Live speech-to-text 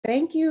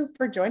thank you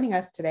for joining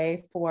us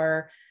today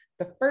for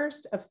the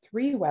first of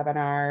 3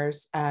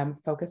 webinars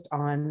focused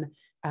on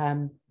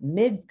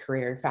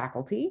mid-career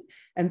faculty.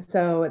 And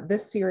so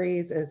this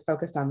series is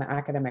focused on the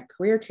academic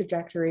career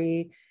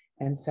trajectory.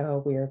 And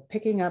so we're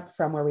picking up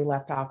from where we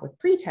left off with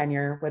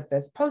pre-tenure with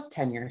this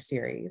post-tenure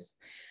series.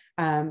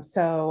 We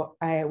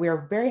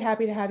are very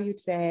happy to have you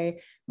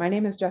today. My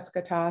name is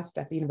Jessica Tost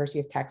at the University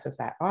of Texas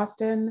at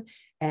Austin,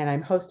 and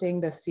I'm hosting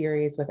this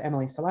series with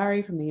Emily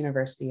Solari from the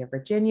University of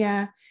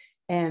Virginia.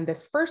 And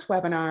this first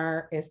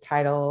webinar is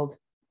titled,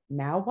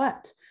 Now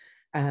What?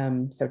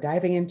 So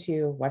diving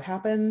into what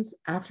happens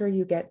after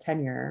you get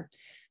tenure.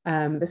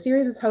 The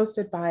series is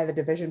hosted by the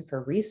Division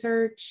for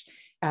Research.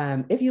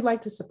 If you'd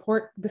like to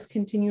support this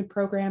continued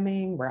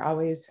programming, we're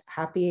always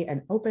happy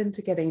and open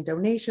to getting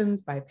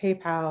donations by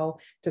PayPal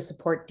to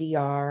support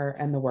DR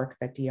and the work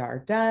that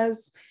DR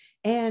does.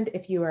 And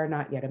if you are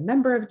not yet a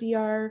member of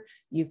DR,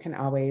 you can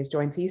always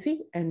join CEC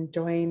and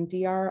join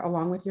DR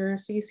along with your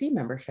CEC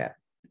membership.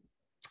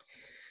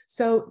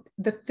 So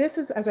this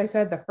is, as I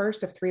said, the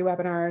first of 3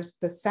 webinars.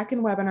 The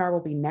second webinar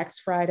will be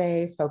next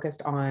Friday,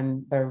 focused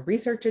on the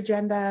research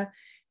agenda.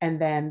 And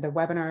then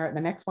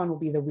the next one will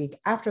be the week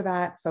after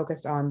that,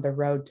 focused on the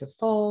road to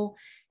full.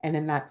 And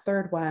in that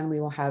third one, we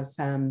will have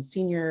some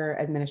senior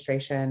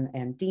administration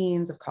and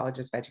deans of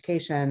colleges of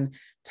education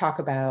talk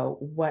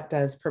about what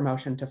does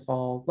promotion to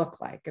full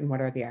look like and what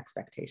are the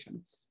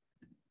expectations.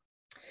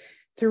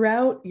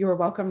 Throughout, you're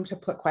welcome to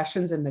put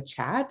questions in the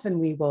chat and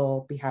we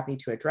will be happy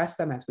to address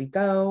them as we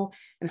go.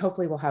 And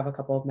hopefully we'll have a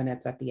couple of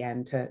minutes at the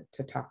end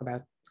to talk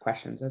about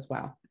questions as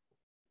well.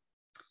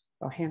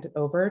 I'll hand it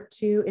over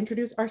to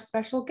introduce our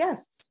special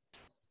guests.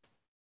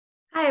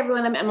 Hi,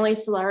 everyone. I'm Emily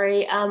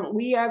Solari.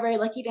 We are very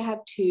lucky to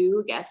have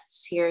 2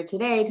 guests here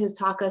today to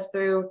talk us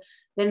through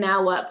the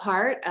now what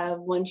part of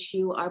once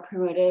you are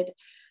promoted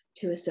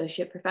to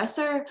associate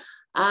professor.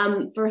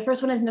 For the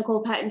first one is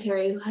Nicole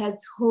Patentary,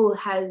 who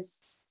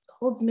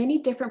holds many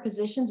different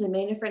positions and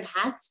many different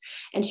hats,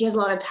 and she has a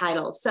lot of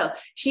titles. So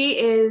she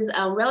is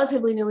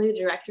relatively newly the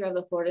director of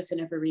the Florida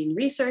Center for Reading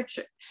Research.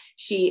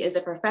 She is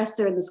a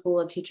professor in the School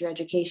of Teacher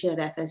Education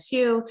at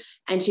FSU,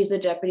 and she's the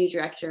deputy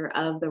director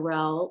of the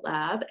REL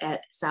lab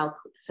at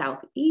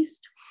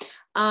Southeast.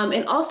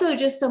 And also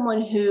just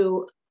someone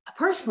who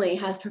personally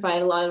has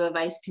provided a lot of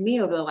advice to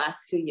me over the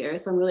last few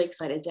years. So I'm really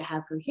excited to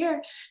have her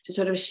here to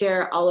sort of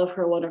share all of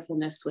her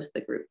wonderfulness with the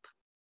group.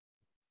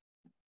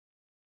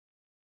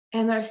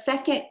 And our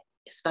second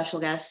special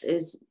guest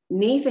is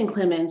Nathan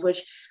Clemens,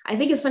 which I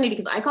think is funny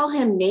because I call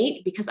him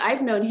Nate because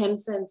I've known him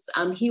since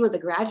he was a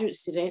graduate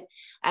student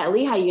at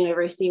Lehigh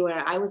University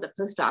where I was a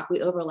postdoc.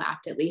 We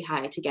overlapped at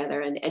Lehigh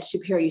together, and Ed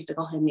Shapiro used to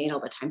call him Nate all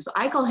the time. So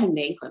I call him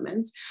Nate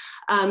Clemens.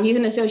 He's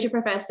an associate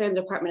professor in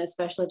the Department of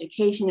Special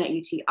Education at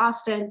UT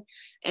Austin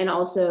and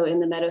also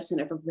in the Meadow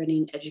Center for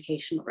Preventing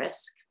Educational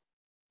Risk.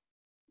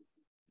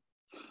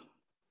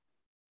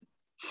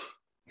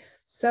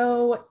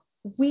 So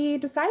we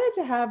decided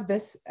to have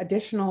this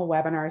additional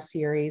webinar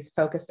series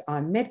focused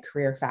on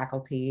mid-career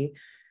faculty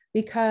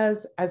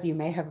because, as you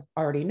may have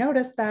already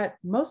noticed, that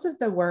most of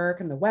the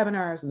work and the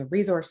webinars and the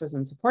resources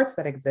and supports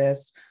that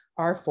exist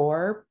are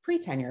for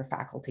pre-tenure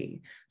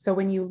faculty. So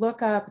when you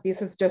look up,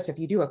 this is just if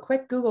you do a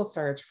quick Google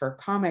search for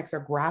comics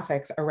or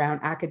graphics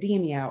around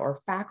academia or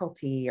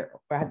faculty,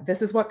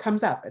 this is what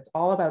comes up. It's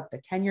all about the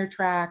tenure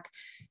track.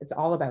 It's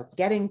all about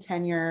getting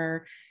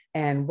tenure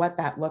and what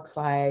that looks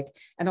like.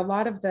 And a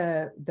lot of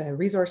the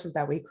resources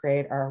that we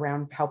create are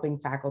around helping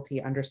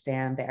faculty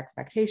understand the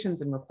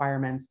expectations and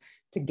requirements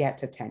to get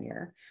to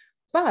tenure.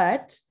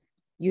 But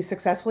you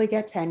successfully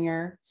get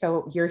tenure,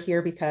 so you're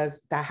here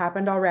because that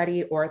happened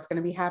already or it's going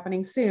to be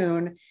happening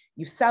soon.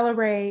 You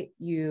celebrate,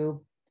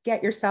 you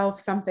get yourself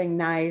something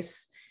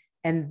nice,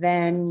 and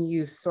then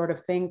you sort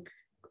of think,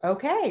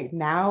 okay,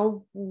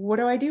 now what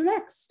do I do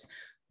next?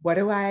 What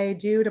do I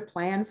do to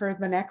plan for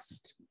the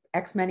next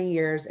X many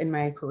years in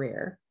my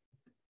career?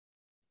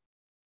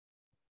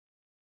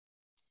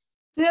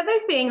 The other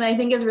thing that I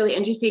think is really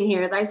interesting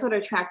here, as I sort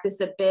of track this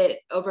a bit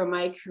over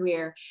my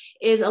career,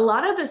 is a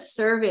lot of the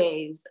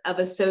surveys of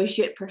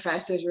associate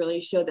professors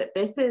really show that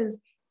this is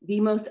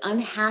the most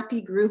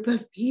unhappy group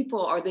of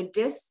people, or the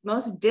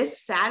most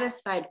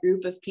dissatisfied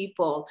group of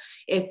people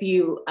if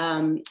you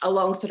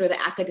along sort of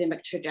the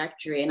academic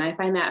trajectory. And I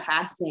find that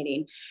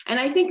fascinating. And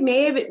I think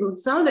maybe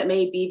some of it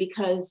may be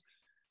because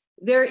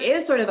there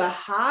is sort of a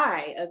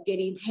high of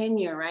getting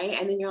tenure, right?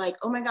 And then you're like,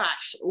 oh my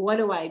gosh, what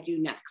do I do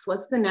next?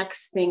 What's the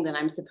next thing that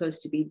I'm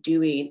supposed to be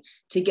doing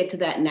to get to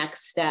that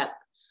next step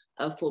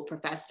of full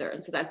professor?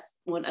 And so that's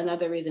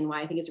another reason why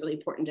I think it's really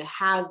important to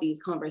have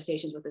these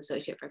conversations with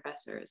associate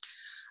professors.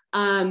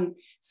 And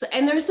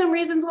there's some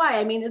reasons why.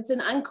 I mean, it's an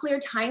unclear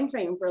time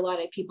frame for a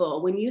lot of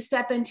people. When you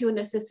step into an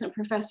assistant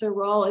professor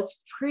role,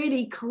 it's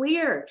pretty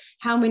clear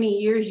how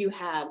many years you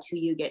have till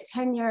you get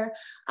tenure.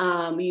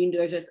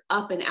 There's just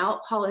up and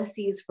out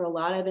policies for a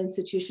lot of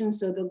institutions.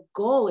 So the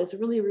goal is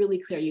really, really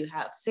clear. You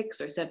have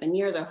 6 or 7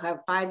 years or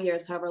have 5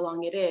 years, however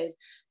long it is,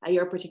 at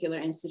your particular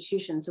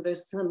institution. So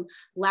there's some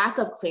lack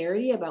of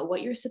clarity about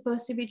what you're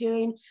supposed to be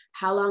doing,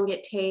 how long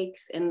it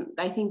takes. And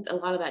I think a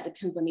lot of that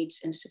depends on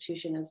each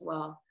institution as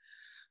well.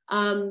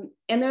 And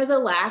there's a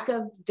lack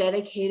of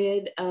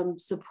dedicated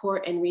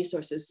support and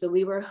resources. So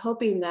we were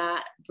hoping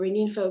that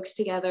bringing folks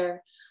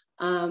together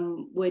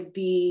would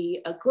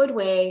be a good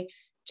way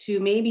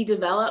to maybe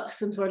develop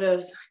some sort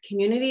of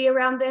community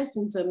around this.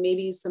 And so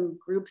maybe some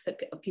groups that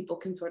people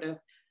can sort of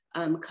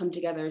come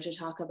together to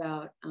talk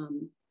about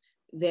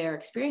their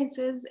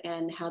experiences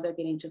and how they're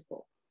getting to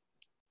full.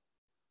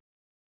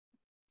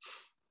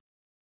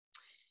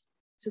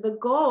 So the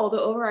goal,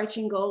 the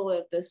overarching goal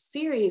of this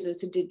series is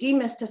to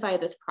demystify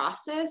this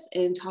process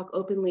and talk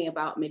openly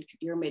about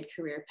your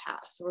mid-career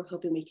path. So we're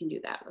hoping we can do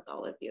that with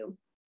all of you.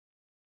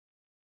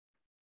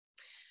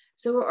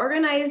 So we're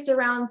organized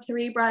around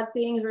three broad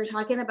things. We're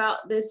talking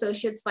about the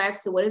associate's life.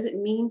 So what does it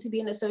mean to be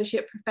an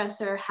associate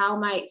professor? How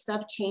might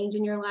stuff change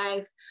in your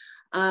life?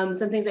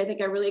 Some things I think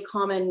are really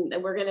common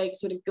that we're gonna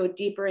sort of go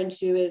deeper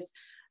into is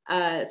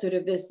sort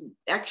of this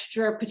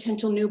extra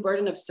potential new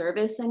burden of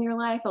service in your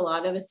life. A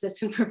lot of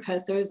assistant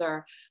professors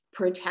are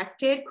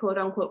protected, quote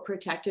unquote,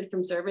 protected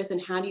from service.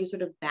 And how do you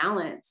sort of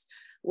balance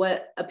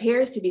what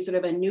appears to be sort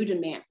of a new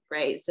demand,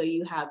 right? So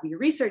you have your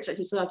research that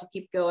you still have to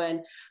keep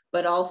going,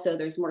 but also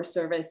there's more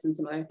service and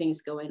some other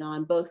things going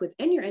on, both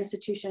within your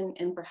institution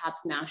and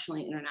perhaps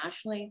nationally,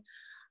 internationally.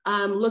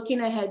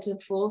 Looking ahead to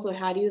full, so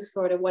how do you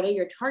sort of, what are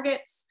your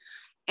targets?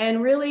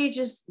 And really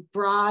just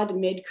broad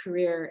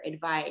mid-career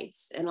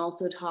advice, and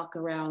also talk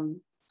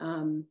around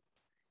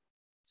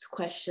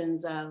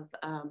questions of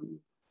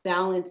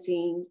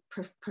balancing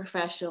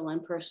professional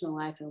and personal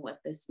life and what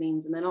this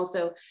means. And then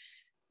also,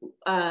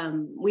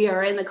 we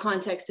are in the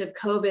context of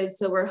COVID,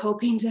 so we're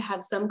hoping to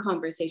have some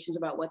conversations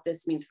about what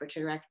this means for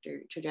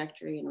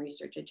trajectory and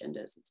research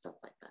agendas and stuff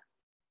like that.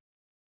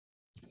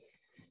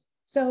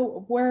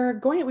 So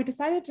we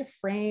decided to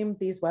frame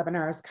these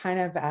webinars kind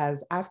of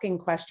as asking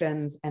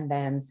questions and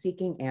then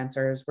seeking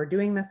answers. We're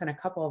doing this in a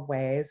couple of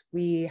ways.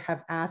 We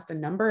have asked a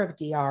number of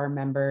DR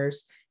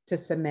members to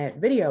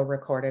submit video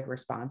recorded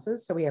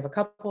responses. So we have a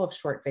couple of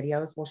short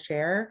videos we'll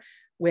share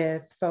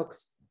with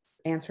folks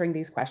answering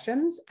these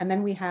questions. And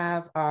then we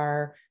have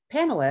our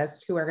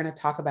panelists who are going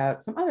to talk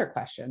about some other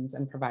questions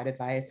and provide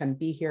advice and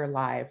be here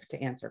live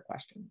to answer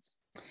questions.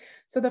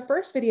 So the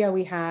first video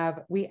we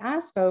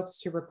asked folks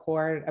to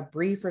record a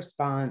brief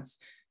response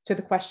to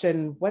the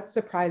question, what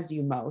surprised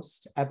you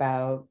most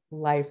about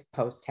life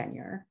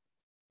post-tenure?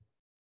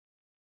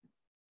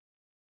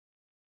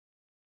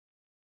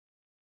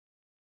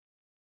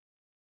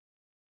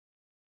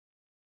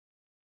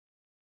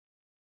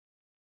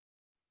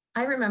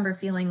 I remember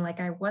feeling like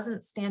I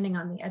wasn't standing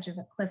on the edge of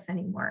a cliff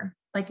anymore.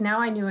 Like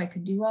now I knew I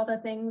could do all the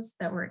things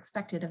that were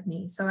expected of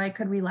me, so I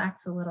could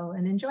relax a little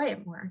and enjoy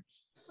it more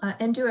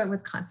and do it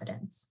with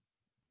confidence.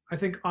 I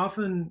think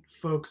often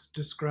folks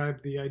describe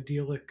the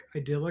idyllic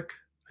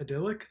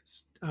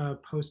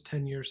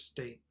post-tenure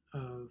state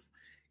of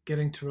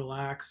getting to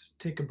relax,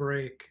 take a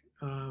break.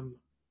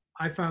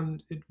 I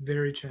found it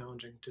very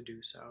challenging to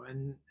do so,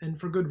 and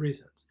for good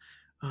reasons.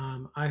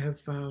 I have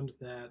found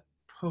that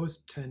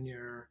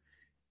post-tenure,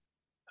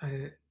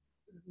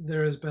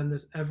 there has been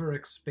this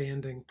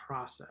ever-expanding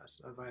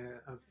process of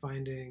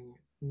finding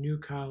new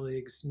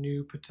colleagues,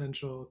 new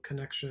potential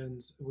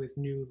connections with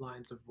new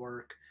lines of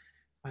work.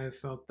 I have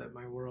felt that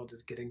my world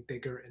is getting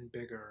bigger and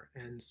bigger.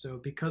 And so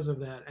because of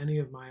that, any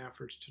of my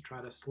efforts to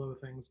try to slow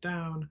things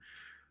down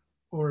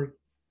or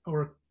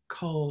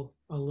cull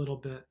a little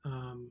bit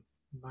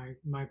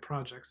my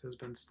projects has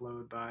been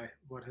slowed by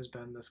what has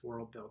been this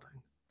world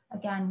building.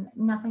 Again,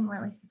 nothing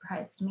really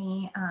surprised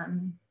me.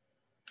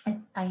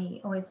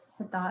 I always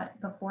had thought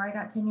before I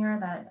got tenure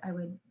that I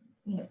would,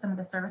 some of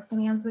the service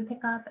demands would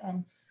pick up,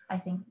 and I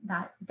think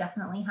that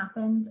definitely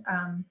happened.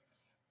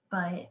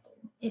 But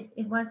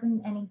it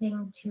wasn't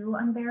anything too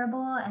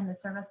unbearable, and the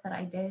service that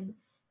I did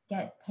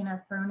get kind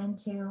of thrown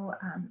into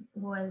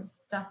was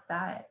stuff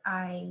that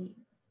I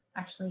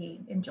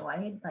actually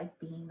enjoyed, like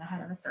being the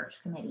head of a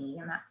search committee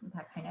and that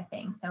kind of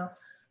thing. So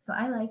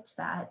I liked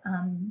that.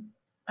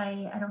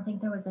 I don't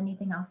think there was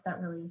anything else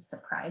that really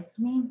surprised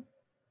me.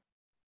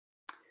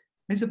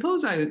 I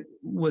suppose I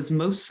was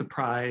most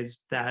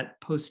surprised that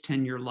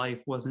post-tenure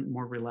life wasn't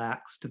more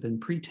relaxed than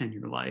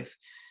pre-tenure life.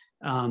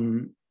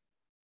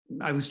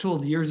 I was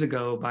told years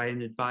ago by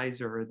an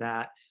advisor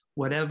that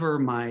whatever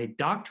my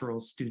doctoral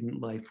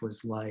student life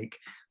was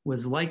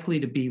likely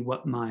to be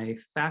what my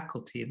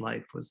faculty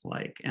life was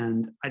like.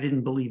 And I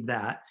didn't believe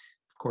that.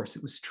 Of course,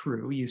 it was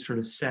true. You sort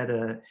of set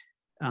a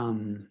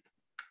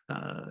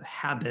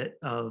habit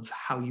of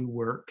how you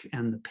work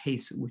and the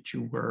pace at which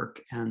you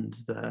work and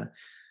the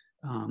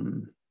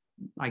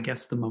I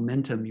guess the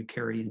momentum you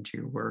carry into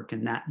your work,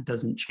 and that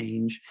doesn't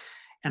change.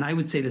 And I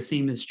would say the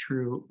same is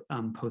true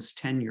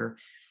post-tenure.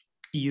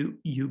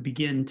 You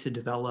begin to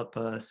develop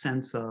a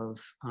sense of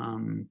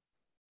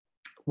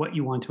what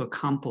you want to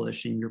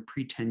accomplish in your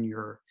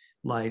pre-tenure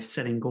life,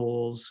 setting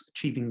goals,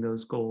 achieving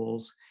those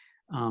goals,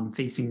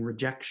 facing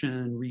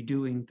rejection,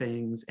 redoing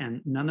things,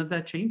 and none of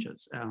that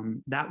changes.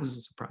 That was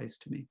a surprise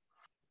to me.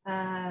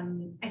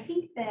 I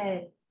think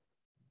that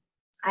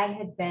I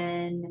had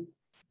been,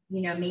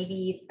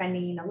 maybe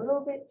spending a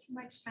little bit too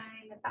much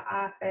time at the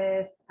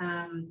office.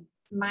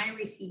 My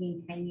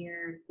receiving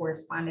tenure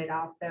corresponded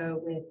also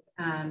with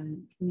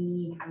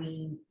me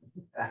having,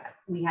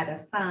 we had a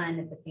son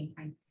at the same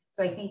time.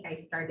 So I think I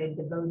started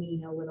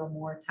devoting a little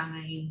more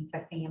time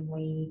to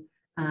family,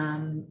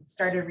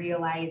 started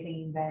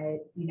realizing that,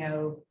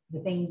 the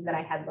things that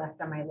I had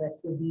left on my list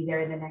would be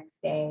there the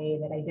next day,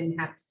 that I didn't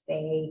have to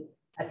stay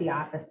at the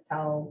office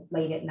till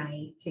late at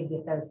night to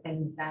get those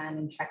things done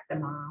and check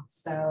them off.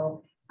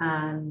 So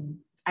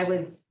I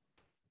was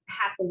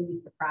happily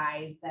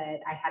surprised that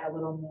I had a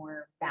little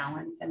more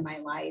balance in my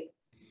life.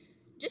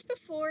 Just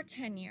before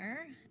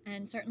tenure,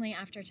 and certainly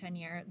after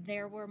tenure,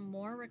 there were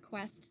more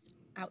requests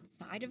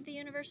outside of the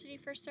university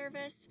for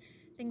service.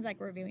 Things like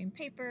reviewing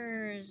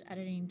papers,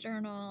 editing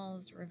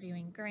journals,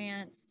 reviewing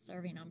grants,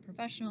 serving on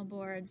professional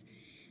boards.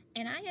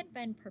 And I had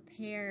been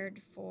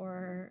prepared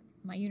for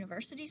my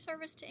university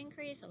service to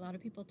increase. A lot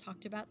of people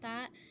talked about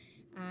that,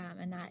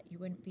 and that you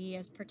wouldn't be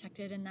as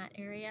protected in that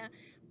area.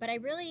 But I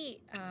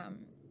really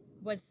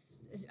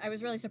I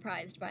was really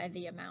surprised by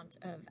the amount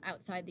of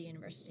outside the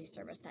university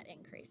service that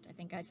increased. I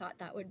think I thought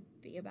that would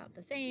be about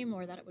the same,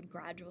 or that it would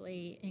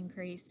gradually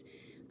increase.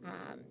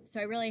 So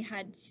I really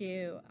had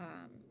to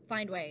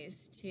find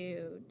ways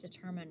to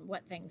determine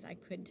what things I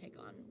could take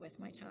on with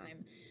my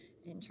time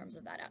in terms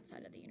of that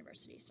outside of the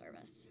university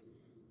service.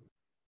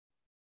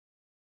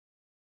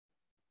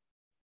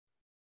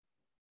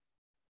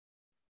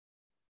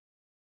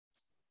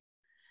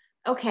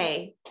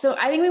 Okay, so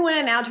I think we want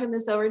to now turn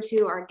this over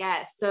to our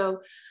guests.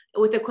 So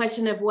with the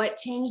question of what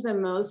changed the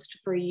most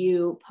for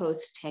you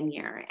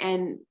post-tenure,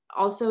 and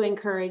also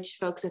encourage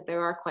folks, if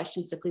there are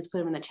questions, to please put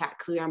them in the chat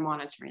because we are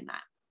monitoring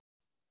that.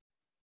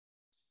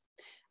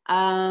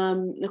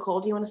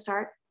 Nicole, do you want to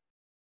start?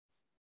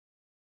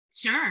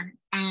 Sure.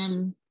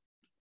 I'm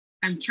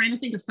trying to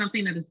think of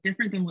something that is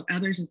different than what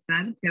others have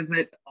said, because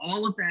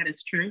all of that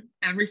is true.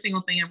 Every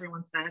single thing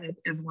everyone said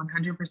is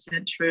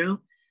 100% true.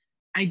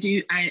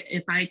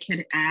 If I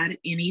could add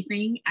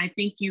anything, I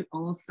think you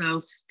also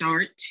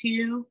start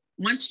to,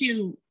 or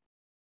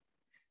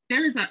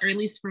at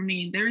least for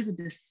me, there is a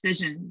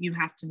decision you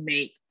have to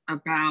make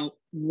about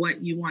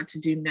what you want to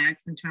do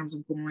next in terms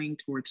of going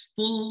towards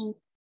full,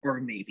 or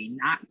maybe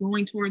not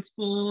going towards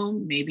full,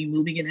 maybe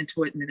moving it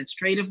into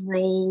administrative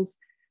roles.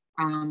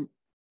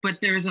 But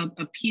there's a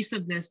piece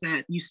of this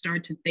that you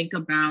start to think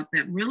about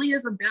that really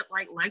is a bit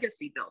like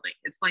legacy building.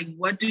 It's like,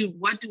 what do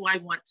I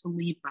want to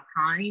leave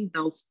behind?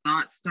 Those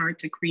thoughts start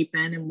to creep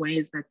in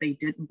ways that they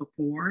didn't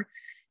before.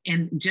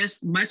 And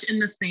just much in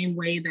the same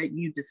way that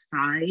you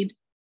decide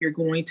you're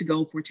going to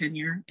go for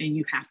tenure and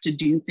you have to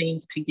do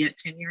things to get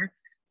tenure,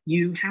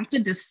 you have to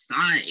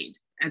decide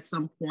at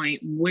some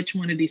point which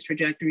one of these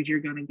trajectories you're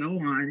going to go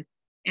on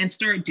and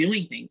start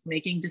doing things,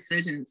 making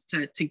decisions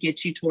to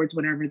get you towards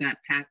whatever that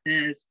path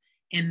is.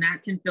 And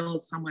that can feel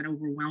somewhat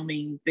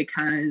overwhelming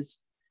because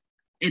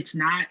it's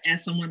not,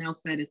 as someone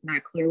else said, it's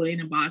not clearly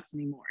in a box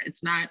anymore.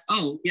 It's not,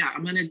 oh yeah,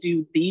 I'm going to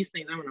do these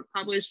things, I'm going to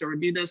publish or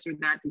do this or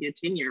that to get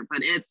tenure.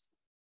 But it's,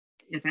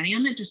 if I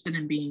am interested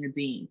in being a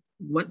dean,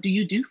 what do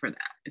you do for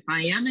that? If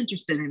I am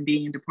interested in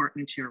being a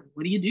department chair,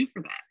 what do you do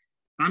for that?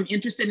 If I'm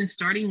interested in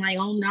starting my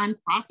own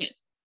nonprofit,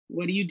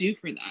 what do you do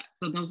for that?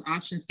 So those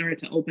options start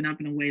to open up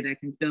in a way that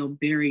can feel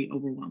very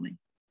overwhelming.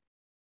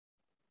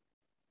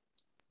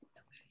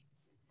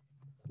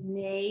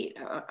 Nate,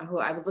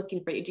 I was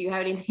looking for you. Do you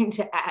have anything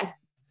to add?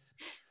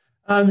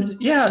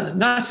 Yeah,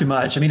 not too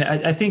much. I mean,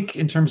 I think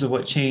in terms of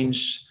what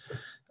changed,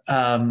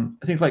 I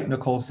think like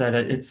Nicole said,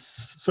 it's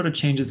sort of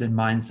changes in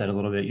mindset a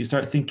little bit. You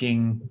start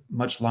thinking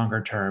much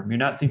longer term. You're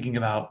not thinking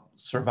about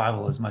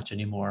survival as much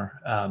anymore.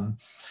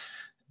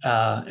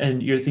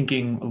 And you're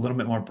thinking a little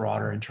bit more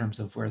broader in terms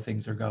of where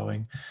things are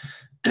going.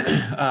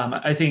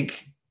 I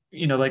think,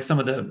 like some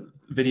of the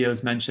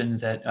videos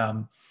mentioned that,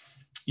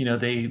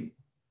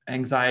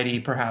 anxiety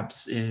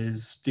perhaps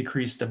is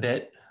decreased a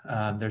bit.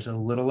 There's a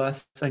little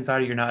less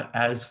anxiety. You're not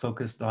as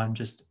focused on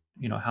just,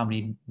 how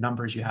many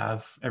numbers you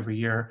have every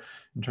year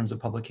in terms of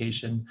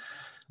publication.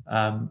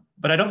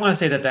 But I don't want to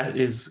say that that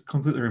is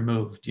completely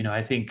removed.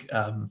 I think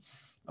a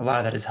lot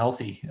of that is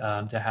healthy,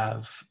 to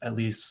have at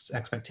least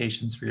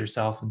expectations for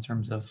yourself in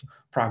terms of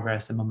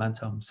progress and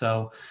momentum.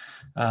 So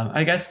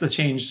I guess the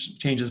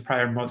change is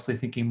probably mostly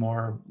thinking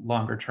more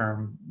longer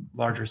term,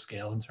 larger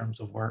scale in terms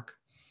of work.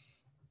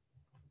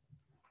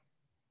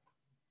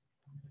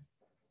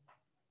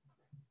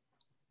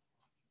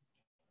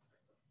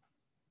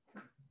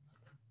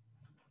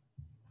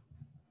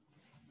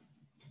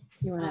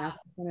 Do you want to ask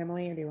this one,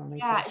 Emily, or do you want me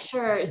to? Yeah,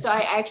 sure. So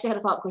I actually had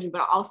a follow-up question,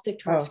 but I'll stick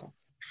to her. So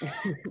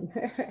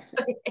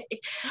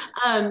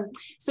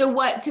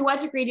to what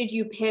degree did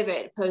you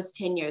pivot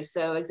post-tenure?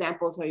 So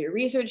examples of your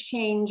research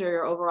change or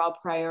your overall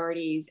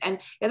priorities? And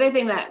the other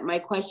thing that my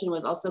question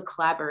was also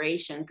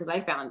collaboration, because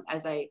I found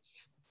as I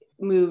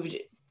moved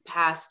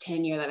past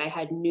tenure that I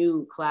had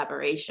new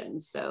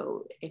collaborations.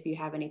 So if you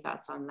have any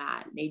thoughts on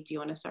that, Nate, do you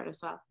want to start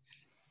us off?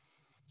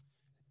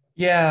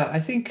 Yeah, I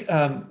think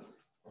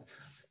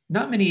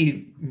not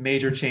many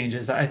major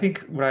changes. I think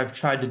what I've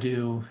tried to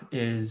do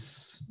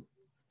is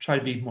try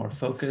to be more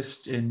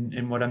focused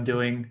in what I'm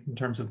doing in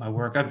terms of my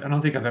work. I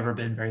don't think I've ever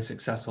been very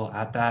successful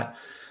at that,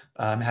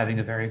 having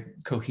a very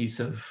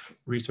cohesive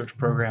research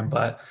program,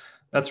 but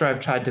that's where I've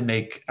tried to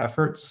make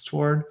efforts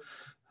toward.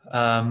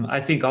 I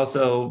think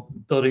also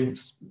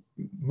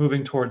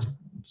moving towards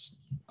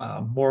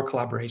more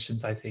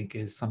collaborations, I think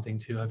is something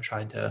too I've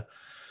tried to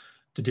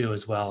do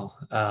as well.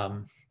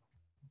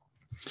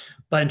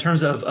 But in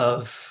terms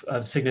of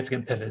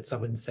significant pivots, I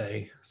wouldn't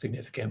say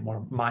significant,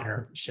 more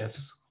minor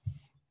shifts.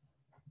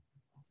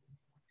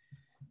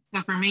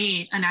 So for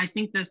me, and I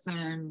think this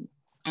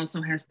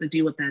also has to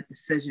do with that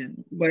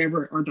decision,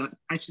 whatever, or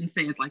I shouldn't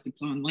say it like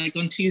it's on, like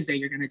on Tuesday,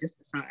 you're going to just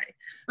decide.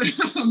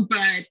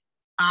 But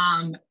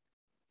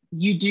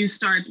you do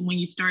start, when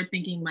you start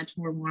thinking much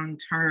more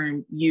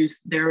long-term,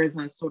 there is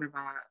a sort of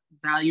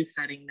a value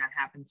setting that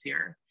happens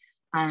here.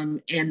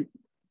 And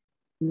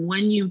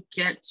when you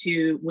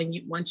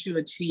once you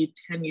achieve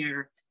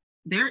tenure,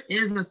 there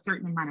is a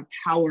certain amount of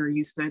power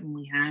you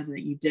certainly have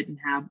that you didn't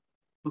have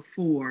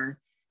before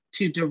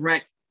to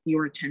direct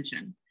your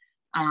attention.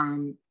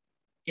 And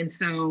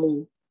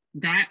so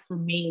that for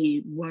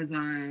me was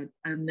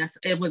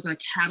it was a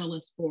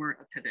catalyst for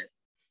a pivot.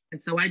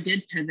 And so I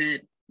did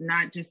pivot,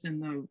 not just in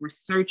the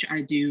research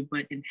I do,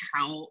 but in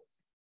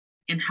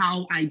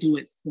how I do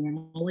it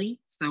formally.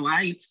 So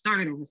I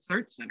started a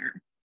research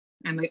center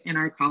in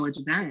our College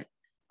of Ed.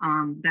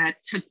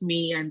 That took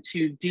me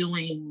into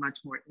doing much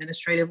more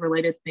administrative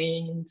related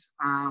things.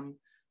 I'm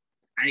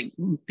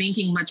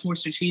thinking much more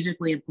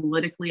strategically and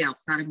politically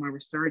outside of my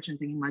research, and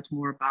thinking much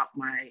more about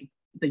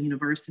the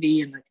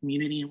university and the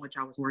community in which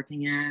I was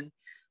working in.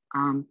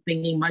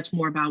 Thinking much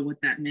more about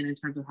what that meant in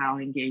terms of how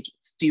I engage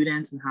with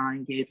students and how I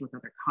engage with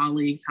other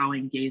colleagues, how I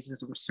engage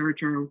as a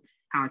researcher,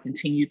 how I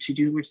continue to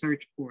do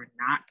research or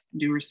not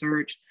do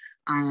research.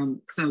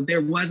 So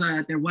there was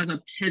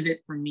a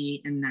pivot for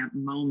me in that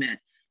moment,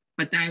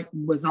 but that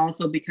was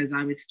also because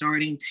I was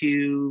starting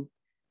to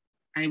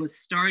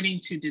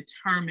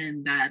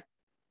determine that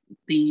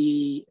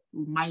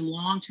my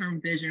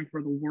long-term vision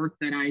for the work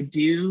that I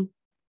do,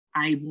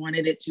 I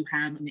wanted it to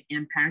have an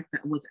impact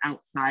that was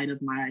outside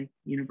of my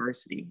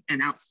university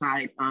and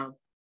outside of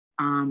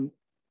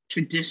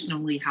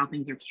traditionally how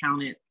things are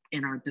counted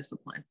in our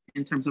discipline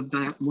in terms of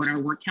what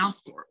our work counts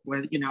for.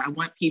 Where, I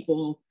want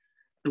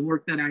the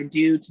work that I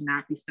do to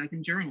not be stuck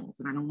in journals,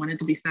 and I don't want it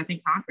to be stuck in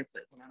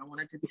conferences, and I don't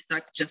want it to be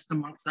stuck just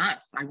amongst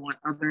us. I want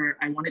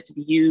it to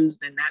be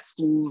used in that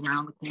school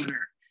around the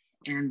corner.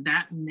 And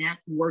that meant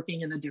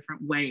working in a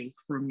different way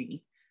for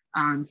me.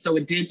 So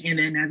it did, and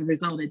then as a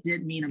result, it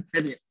did mean a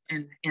pivot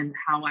in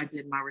how I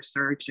did my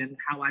research and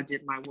how I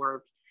did my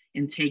work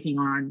in taking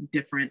on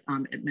different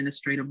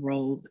administrative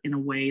roles in a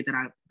way that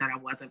I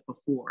wasn't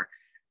before.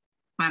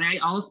 But I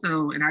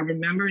also, and I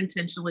remember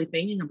intentionally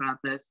thinking about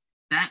this,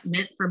 that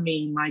meant for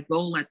me, my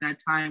goal at that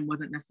time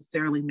wasn't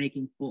necessarily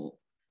making full.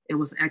 It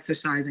was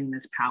exercising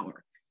this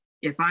power.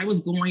 If I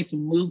was going to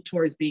move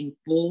towards being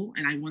full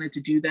and I wanted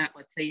to do that,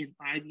 let's say in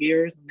 5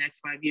 years, the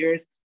next 5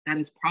 years, that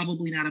is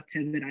probably not a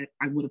pivot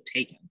I would have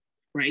taken,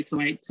 right?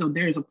 So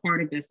there's a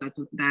part of this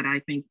that I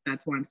think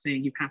that's why I'm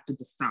saying you have to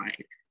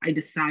decide. I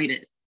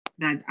decided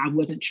that I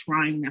wasn't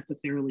trying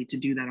necessarily to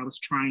do that. I was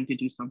trying to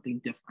do something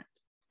different.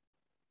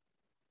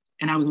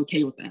 And I was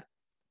okay with that.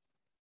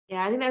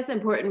 Yeah, I think that's an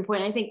important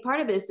point. I think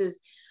part of this is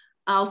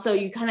also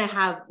you kind of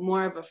have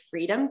more of a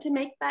freedom to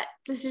make that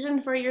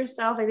decision for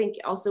yourself. I think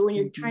also when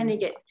you're trying to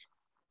get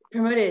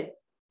promoted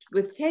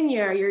with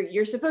tenure,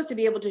 you're supposed to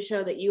be able to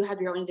show that you have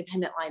your own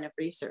independent line of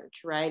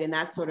research, right? And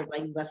that's sort of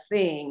like the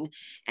thing,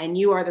 and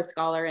you are the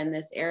scholar in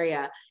this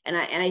area. And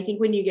I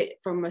think when you get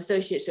from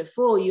associate to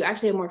full, you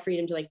actually have more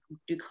freedom to like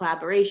do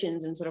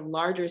collaborations and sort of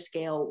larger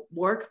scale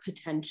work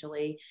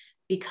potentially,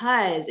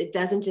 because it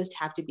doesn't just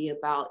have to be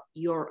about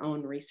your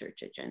own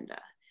research agenda.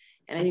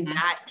 And I think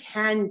that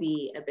can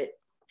be a bit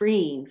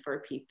freeing for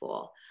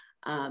people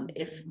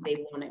if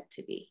they want it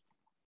to be.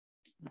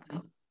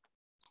 So.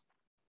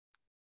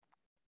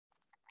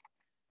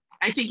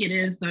 I think it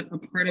is a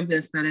part of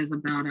this that is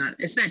about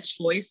it's that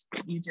choice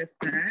that you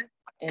just said.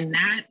 And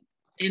that,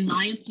 in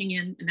my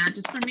opinion, not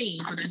just for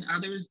me, but in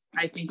others,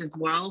 I think as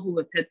well, who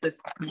have hit this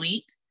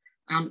point,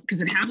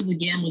 because it happens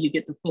again when you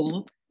get to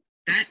full,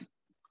 that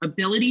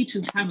ability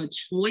to have a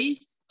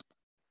choice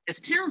is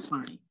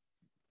terrifying,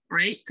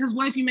 right? Because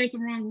what if you make the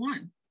wrong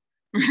one?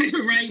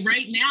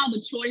 Right now,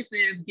 the choice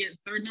is get a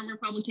certain number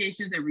of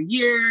publications every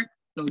year,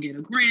 go get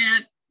a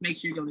grant, make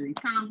sure you go to these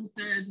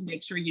conferences,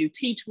 make sure you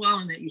teach well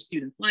and that your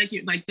students like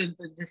you. Like the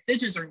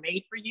decisions are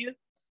made for you.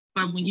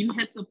 But when you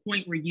hit the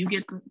point where you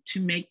get to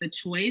make the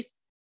choice,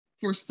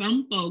 for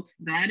some folks,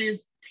 that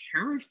is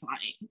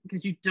terrifying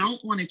because you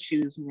don't want to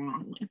choose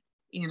wrongly,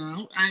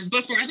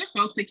 But for other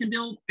folks, it can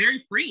feel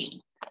very freeing,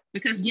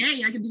 because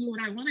yay, I can do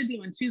what I want to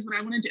do and choose what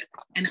I want to do.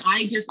 And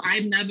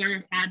I've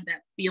never had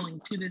that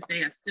feeling to this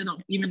day. I still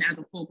don't, even as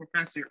a full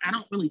professor, I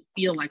don't really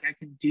feel like I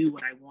can do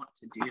what I want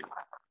to do.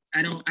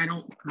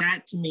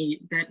 That to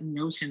me, that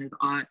notion is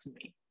odd to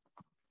me.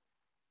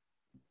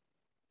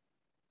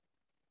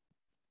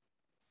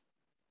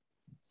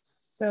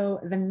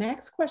 So the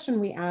next question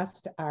we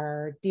asked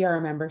our DRO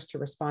members to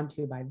respond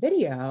to by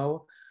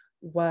video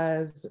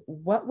was,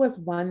 what was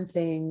one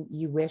thing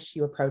you wish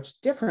you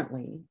approached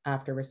differently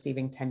after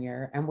receiving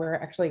tenure? And we're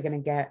actually going to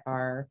get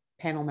our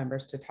panel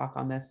members to talk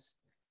on this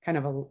kind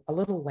of a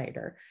little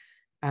later.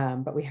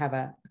 But we have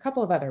a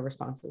couple of other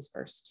responses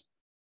first.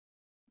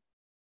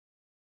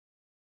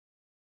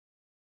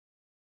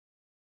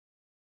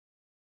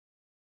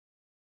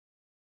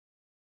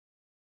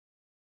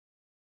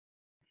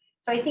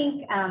 So I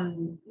think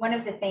one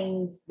of the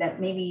things that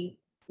maybe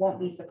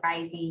won't be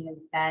surprising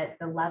is that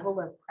the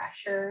level of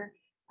pressure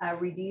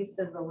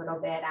reduces a little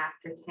bit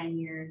after 10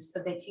 years,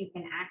 so that you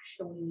can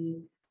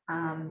actually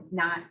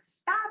not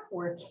stop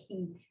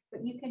working,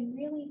 but you can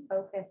really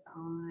focus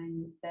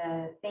on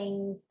the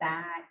things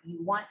that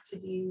you want to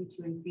do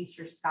to increase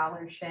your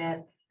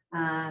scholarship.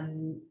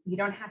 You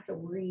don't have to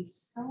worry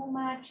so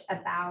much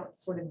about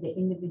sort of the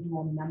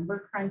individual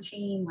number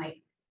crunching, like,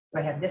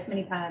 do I have this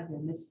many pubs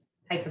and this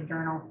type of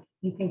journal?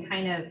 You can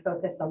kind of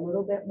focus a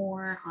little bit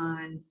more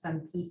on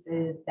some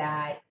pieces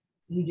that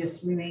you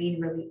just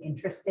remain really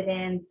interested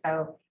in.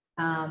 So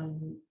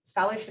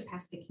scholarship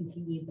has to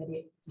continue, but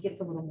it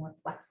gets a little more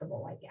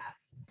flexible, I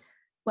guess.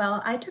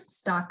 Well, I took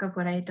stock of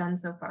what I had done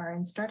so far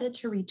and started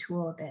to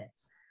retool a bit.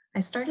 I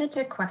started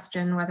to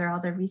question whether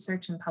all the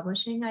research and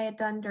publishing I had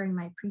done during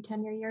my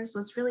pre-tenure years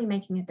was really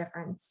making a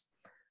difference.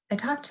 I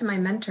talked to my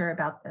mentor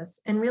about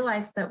this and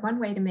realized that one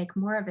way to make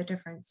more of a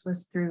difference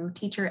was through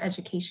teacher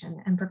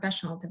education and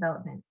professional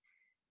development.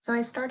 So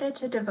I started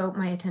to devote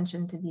my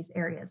attention to these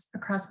areas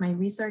across my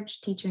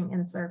research, teaching,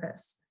 and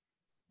service.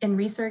 In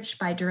research,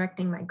 by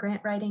directing my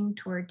grant writing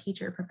toward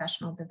teacher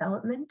professional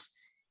development.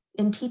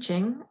 In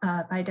teaching,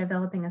 by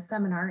developing a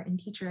seminar in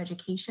teacher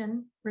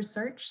education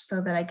research so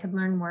that I could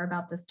learn more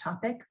about this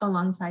topic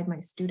alongside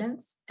my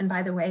students. And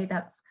by the way,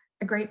 that's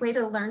a great way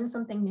to learn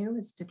something new,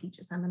 is to teach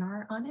a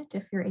seminar on it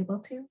if you're able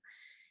to.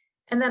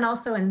 And then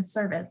also in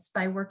service,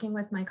 by working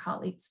with my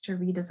colleagues to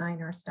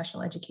redesign our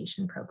special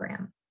education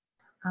program.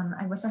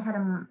 I wish I had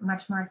a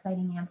much more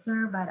exciting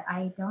answer, but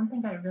I don't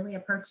think I really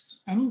approached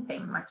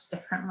anything much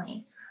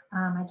differently.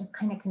 I just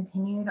kind of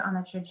continued on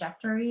the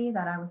trajectory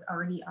that I was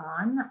already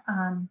on.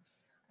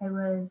 I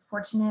was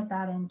fortunate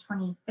that in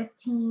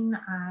 2015,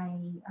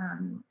 I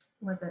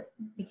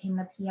became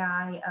the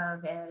PI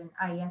of an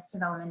IES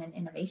development and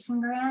innovation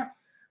grant.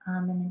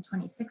 And in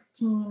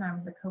 2016, I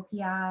was a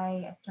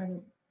co-PI. I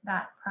started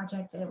that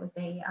project. It was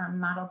a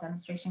model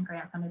demonstration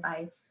grant funded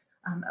by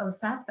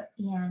OSEP.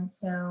 And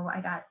so I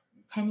got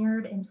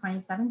tenured in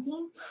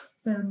 2017.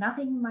 So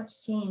nothing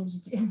much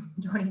changed in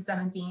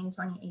 2017,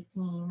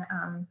 2018.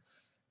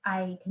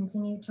 I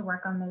continued to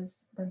work on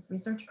those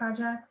research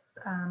projects,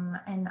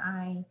 and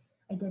I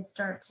did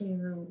start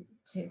to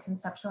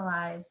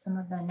conceptualize some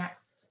of the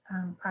next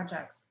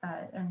projects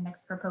and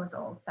next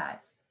proposals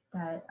that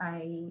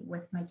I,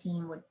 with my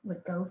team,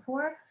 would go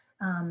for.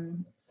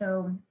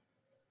 So,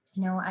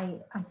 you know, I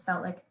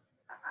felt like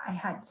I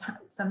had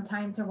some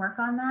time to work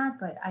on that,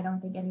 but I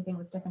don't think anything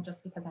was different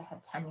just because I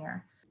had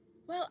tenure.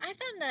 Well, I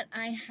found that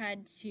I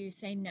had to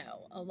say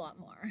no a lot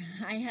more.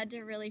 I had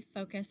to really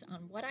focus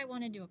on what I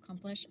wanted to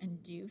accomplish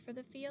and do for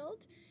the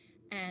field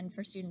and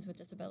for students with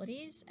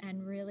disabilities,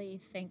 and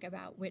really think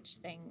about which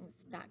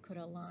things that could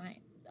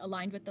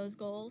aligned with those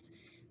goals,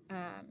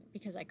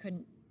 because I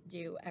couldn't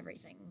do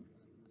everything,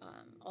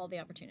 all the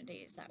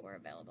opportunities that were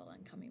available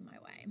and coming my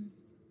way.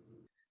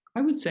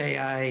 I would say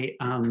I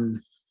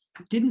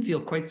didn't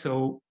feel quite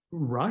so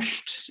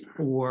rushed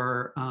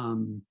or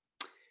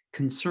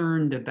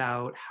concerned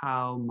about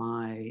how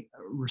my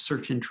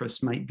research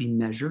interests might be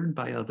measured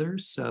by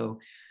others. So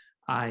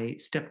I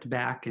stepped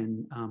back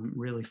and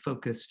really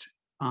thought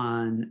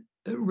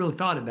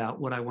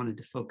about what I wanted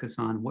to focus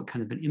on, what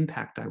kind of an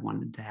impact I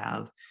wanted to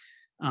have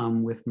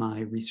with my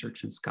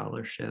research and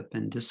scholarship,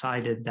 and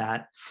decided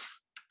that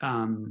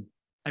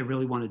I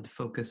really wanted to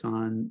focus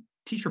on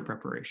teacher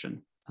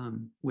preparation,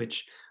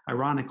 which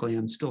ironically,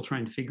 I'm still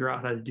trying to figure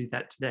out how to do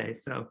that today.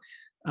 So,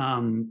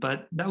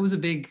 but that was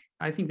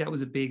I think that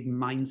was a big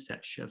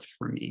mindset shift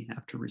for me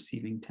after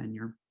receiving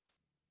tenure.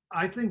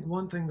 I think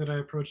one thing that I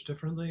approached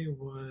differently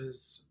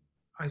was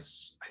I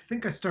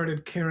think I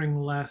started caring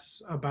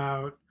less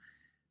about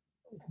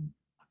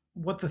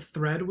what the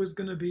thread was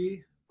going to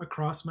be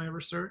across my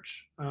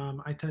research.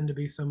 I tend to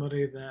be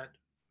somebody that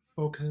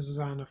focuses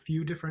on a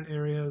few different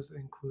areas,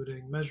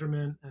 including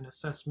measurement and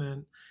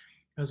assessment,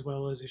 as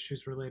well as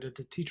issues related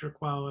to teacher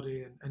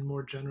quality and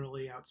more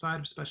generally outside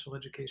of special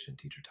education,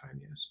 teacher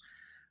time use.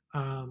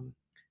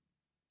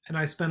 And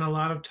I spent a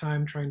lot of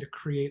time trying to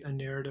create a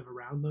narrative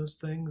around those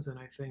things. And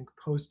I think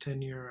post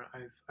tenure,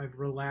 I've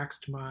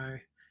relaxed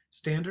my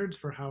standards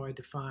for how I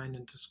define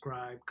and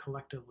describe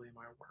collectively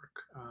my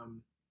work.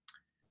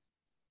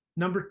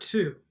 Number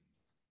two,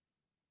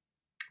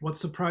 What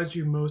surprised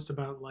you most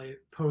about life,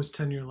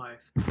 post-tenure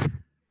life?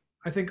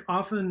 I think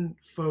often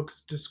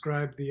folks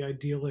describe the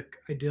idyllic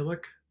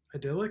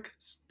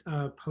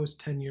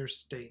post-tenure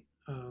state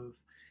of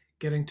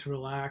getting to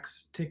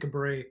relax, take a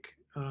break.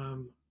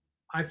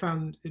 I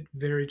found it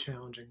very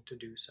challenging to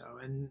do so,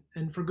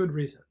 and for good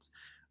reasons.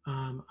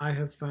 I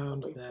have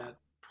found that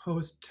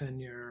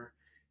post-tenure,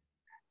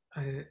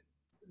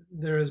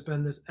 there has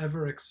been this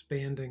ever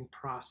expanding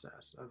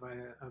process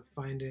of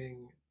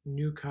finding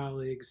new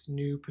colleagues,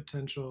 new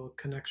potential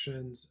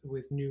connections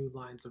with new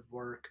lines of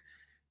work.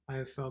 I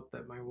have felt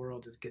that my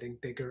world is getting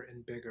bigger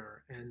and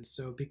bigger. And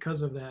so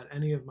because of that,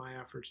 any of my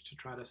efforts to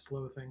try to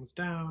slow things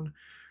down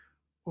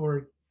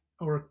or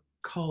or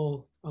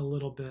cull a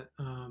little bit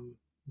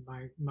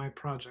my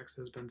projects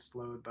has been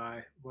slowed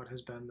by what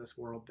has been this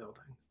world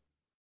building.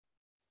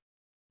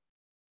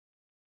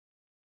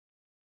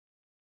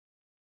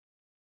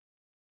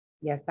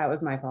 Yes, that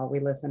was my fault.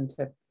 We listened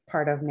to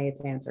part of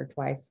Nate's answer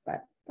twice,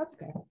 but that's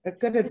okay.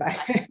 Good advice.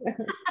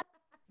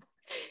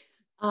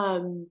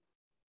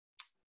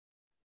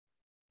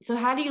 So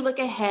how do you look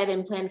ahead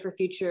and plan for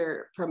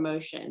future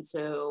promotion?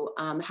 So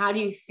how do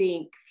you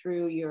think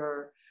through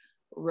your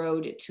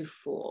road to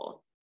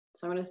full?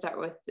 So I'm going to start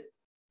with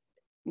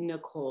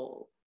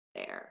Nicole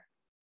there.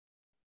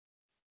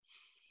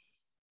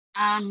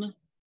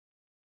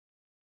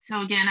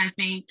 So again, I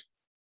think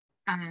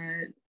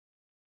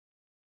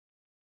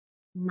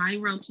my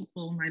road to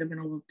full might have been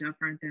a little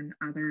different than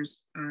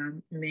others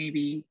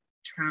maybe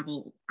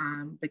travel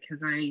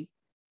because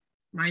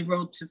my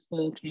road to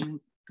full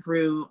came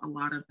through a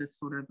lot of this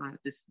sort of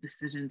this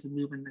decision to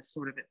move in this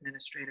sort of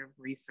administrative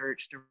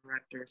research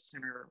director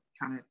center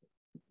kind of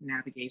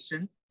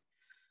navigation.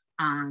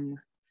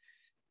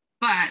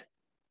 But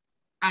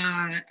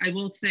I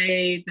will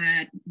say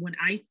that when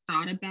I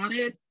thought about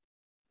it,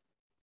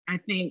 I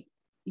think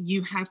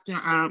you have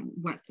to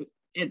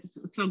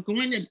so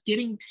going to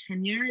getting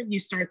tenure, you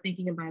start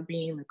thinking about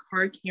being the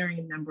card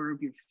carrying member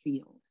of your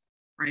field,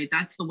 right?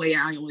 That's the way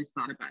I always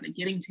thought about it.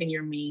 Getting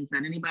tenure means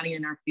that anybody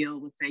in our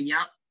field would say,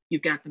 yep,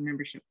 you've got the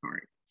membership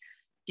card.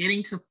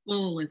 Getting to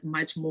full is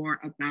much more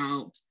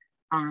about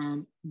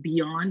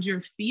beyond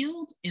your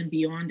field and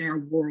beyond our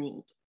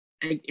world,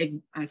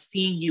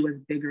 seeing you as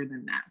bigger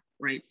than that,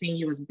 right? Seeing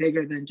you as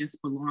bigger than just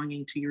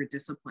belonging to your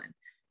discipline.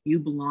 You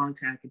belong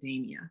to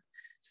academia.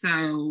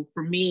 So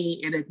for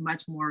me, it is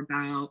much more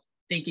about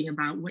thinking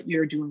about what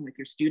you're doing with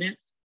your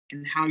students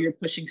and how you're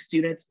pushing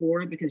students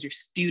forward, because your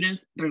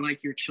students, they're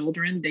like your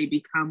children. They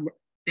become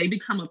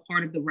a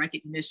part of the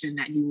recognition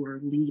that you are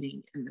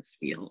leading in this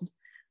field.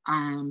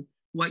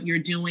 What you're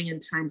doing in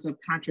terms of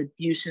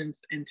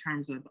contributions, in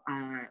terms of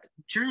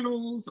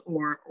journals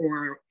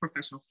or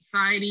professional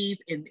societies,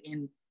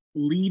 in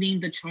leading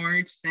the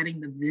charge, setting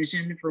the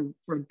vision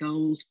for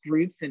those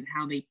groups and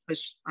how they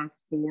push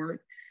us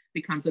forward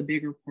becomes a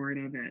bigger part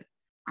of it.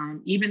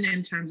 Even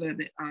in terms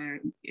of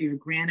your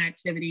grant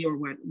activity or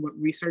what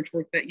research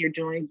work that you're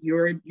doing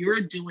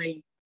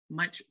doing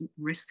much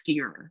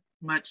riskier,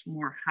 much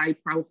more high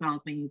profile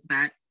things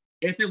that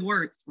if it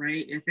works,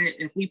 right?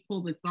 If we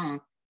pull this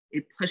off,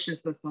 it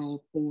pushes us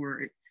all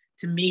forward.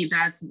 To me,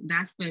 that's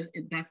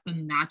the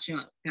notch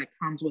up that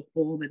comes with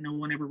full that no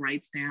one ever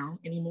writes down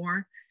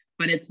anymore.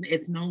 But it's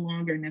no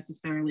longer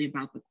necessarily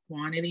about the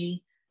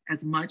quantity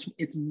as much.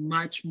 It's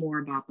much more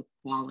about the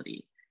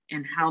quality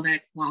and how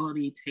that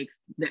quality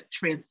that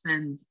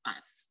transcends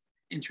us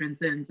and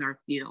transcends our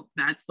field.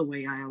 That's the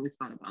way I always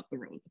thought about the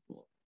road to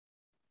full.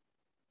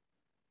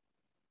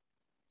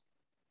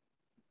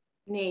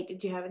 Nate,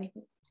 did you have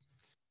anything?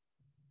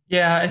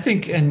 Yeah, I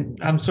think, and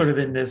I'm sort of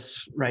in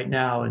this right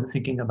now and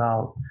thinking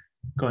about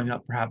going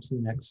up perhaps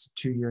in the next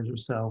 2 years or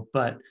so.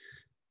 But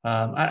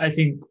I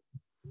think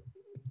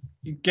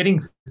getting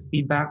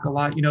feedback a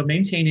lot,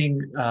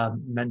 maintaining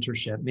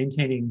mentorship,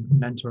 maintaining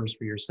mentors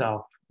for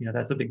yourself,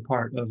 that's a big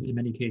part of, in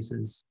many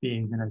cases,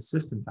 being an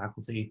assistant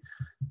faculty.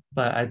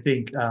 But I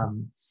think,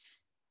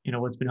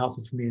 what's been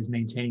helpful for me is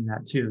maintaining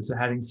that too. So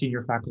having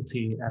senior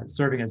faculty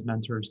serving as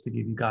mentors to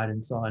give you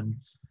guidance on,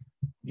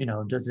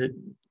 does it,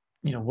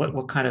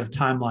 what kind of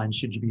timeline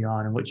should you be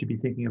on and what you be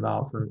thinking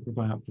about for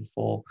going up for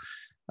full.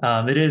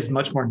 It is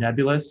much more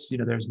nebulous.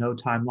 There's no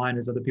timeline,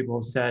 as other people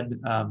have said.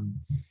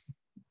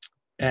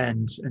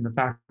 And the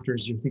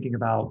factors you're thinking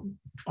about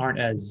aren't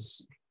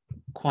as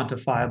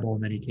quantifiable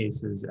in many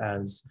cases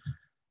as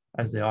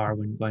they are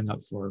when going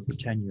up for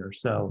tenure.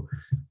 So,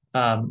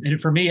 and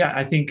for me,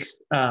 I think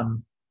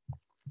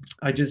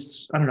I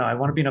don't know. I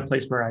want to be in a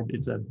place where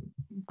it's a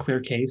clear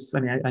case. I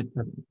mean, I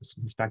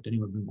suspect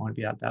anyone would want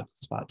to be at that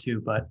spot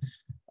too, but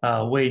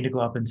waiting to go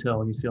up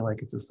until you feel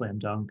like it's a slam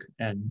dunk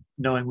and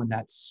knowing when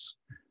that's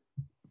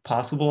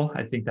possible,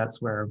 I think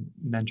that's where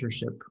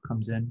mentorship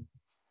comes in.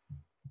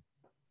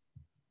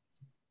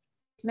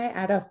 Can I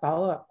add a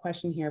follow-up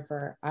question here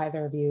for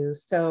either of you?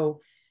 So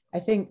I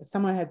think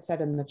someone had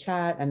said in the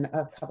chat, and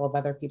a couple of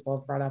other people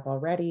have brought up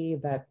already,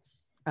 that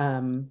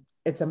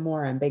it's a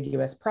more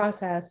ambiguous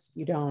process.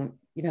 You don't,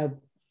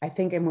 I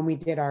think, and when we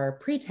did our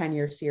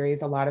pre-tenure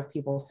series, a lot of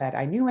people said,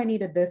 I knew I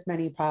needed this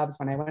many pubs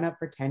when I went up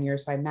for tenure.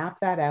 So I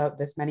mapped that out,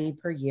 this many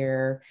per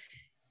year.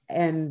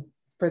 And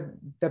for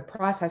the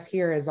process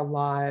here is a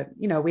lot,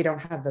 you know, we don't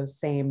have those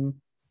same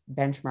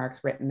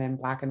benchmarks written in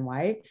black and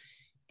white.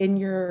 In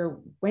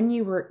when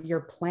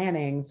you're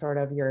planning sort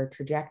of your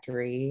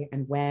trajectory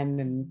and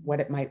when and what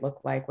it might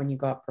look like when you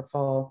go up for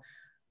full,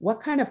 what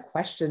kind of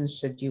questions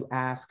should you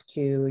ask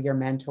to your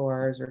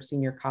mentors or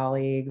senior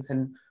colleagues,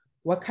 and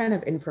what kind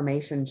of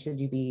information should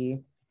you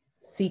be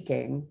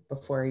seeking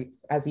before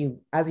as you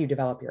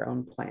develop your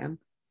own plan?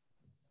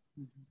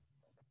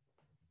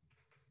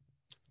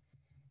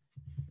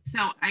 So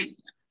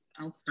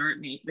I'll start,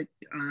 Nate, but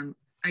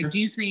I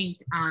do think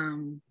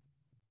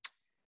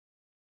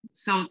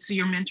so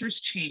your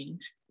mentors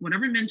change.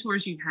 Whatever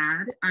mentors you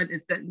had,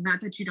 is that not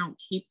that you don't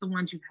keep the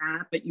ones you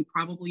have, but you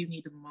probably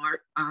need to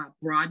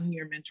broaden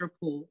your mentor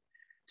pool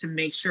to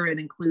make sure it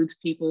includes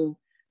people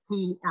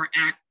who are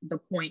at the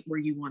point where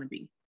you want to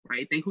be,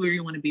 right? Who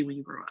you want to be when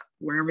you grow up,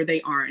 wherever they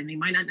are. And they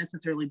might not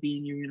necessarily be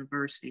in your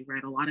university,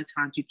 right? A lot of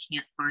times you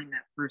can't find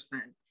that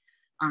person.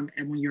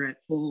 And when you're at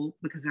full,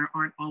 because there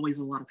aren't always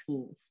a lot of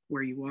fulls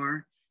where you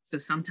are. So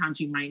sometimes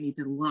you might need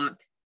to look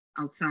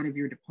outside of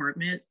your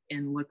department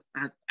and look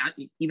at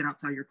even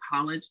outside your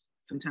college,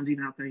 sometimes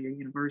even outside your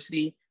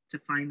university to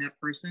find that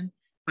person.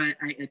 But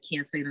I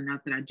can't say it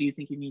enough that I do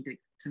think you need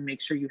to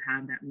make sure you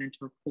have that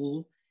mentor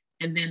pool.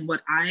 And then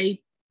what I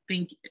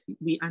think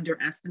we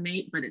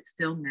underestimate, but it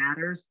still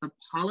matters, the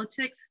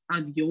politics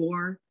of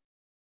your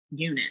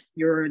unit,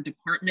 your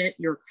department,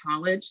 your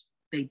college,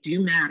 they do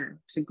matter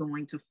to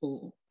going to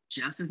full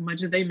just as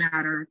much as they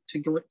matter to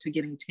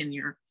getting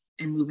tenure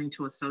and moving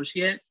to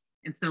associate.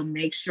 And so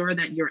make sure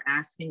that you're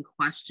asking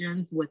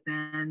questions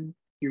within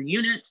your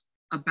unit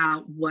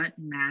about what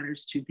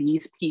matters to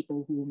these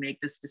people who will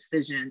make this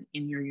decision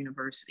in your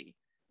university.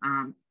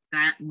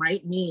 That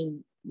might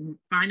mean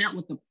find out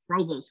what the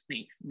provost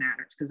thinks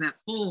matters, because at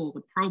full,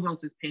 the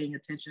provost is paying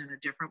attention in a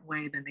different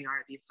way than they are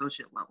at the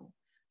associate level.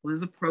 What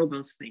does the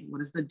provost think? What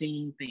does the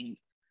dean think?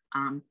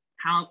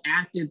 How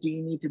active do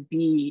you need to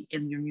be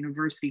in your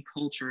university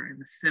culture, in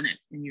the Senate,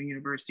 in your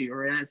university,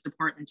 or as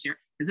department chair?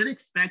 Is it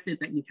expected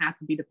that you have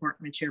to be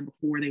department chair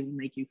before they will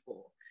make you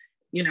full?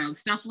 You know,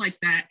 stuff like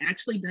that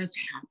actually does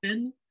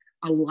happen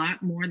a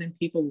lot more than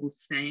people will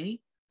say.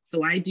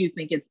 So I do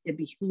think it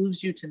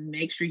behooves you to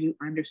make sure you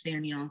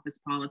understand the office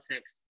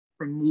politics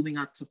from moving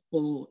up to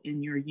full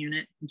in your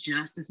unit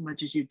just as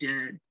much as you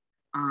did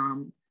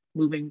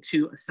moving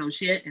to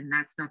associate, and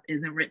that stuff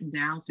isn't written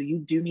down. So you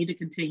do need to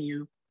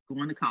continue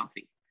going to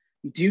coffee.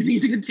 You do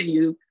need to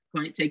continue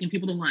taking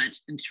people to lunch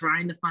and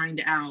trying to find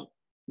out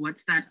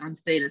what's that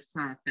unstated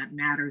stuff that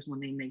matters when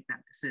they make that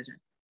decision.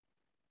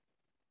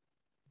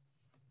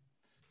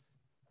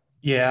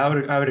 Yeah,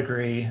 I would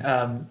agree.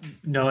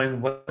 Knowing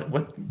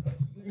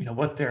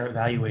what they're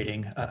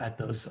evaluating at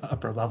those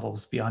upper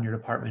levels beyond your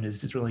department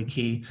is really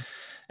key,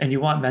 and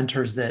you want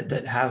mentors that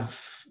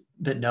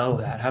know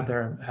that have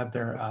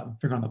their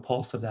finger on the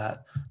pulse of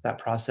that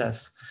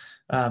process.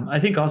 I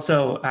think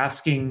also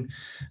asking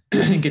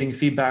and getting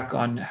feedback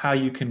on how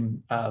you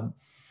can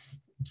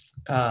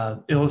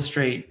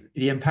illustrate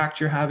the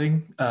impact you're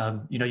having.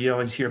 You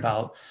always hear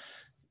about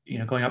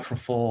going up for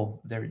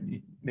full.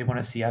 They want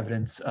to see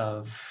evidence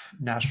of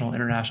national,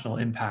 international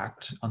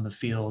impact on the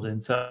field,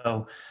 and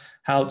so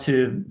how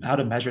to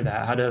measure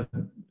that, how to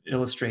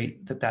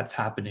illustrate that that's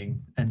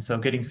happening. And so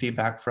getting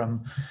feedback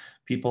from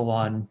people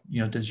on,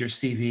 does your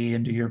CV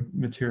and do your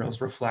materials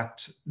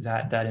reflect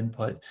that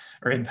input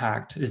or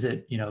impact? Is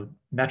it,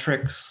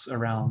 metrics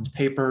around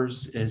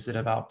papers? Is it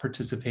about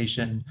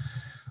participation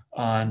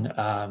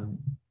on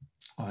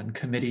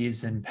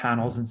committees and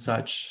panels and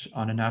such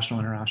on a national,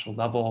 international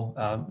level?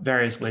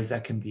 Various ways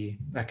that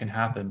can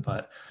happen,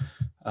 but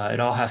it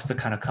all has to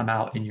kind of come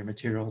out in your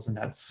materials, and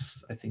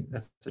I think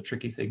that's a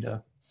tricky thing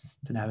to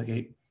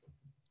navigate.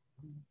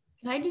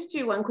 Can I just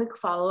do one quick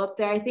follow-up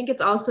there? I think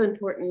it's also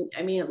important.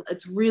 I mean,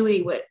 it's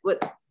really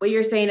what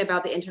you're saying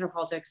about the internal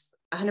politics.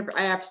 100%,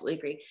 I absolutely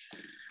agree.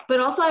 But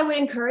also I would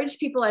encourage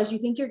people, as you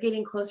think you're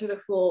getting closer to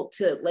full,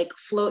 to like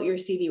float your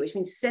CV, which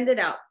means send it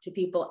out to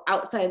people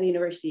outside the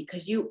university,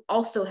 because you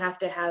also have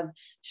to have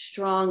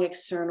strong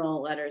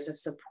external letters of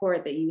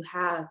support that you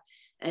have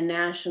a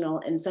national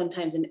and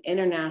sometimes an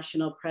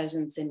international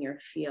presence in your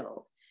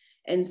field.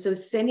 And so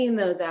sending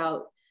those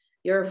out,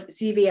 your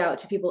CV out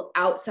to people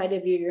outside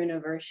of your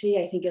university,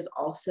 I think is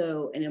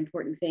also an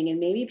important thing. And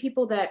maybe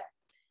people that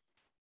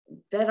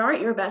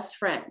aren't your best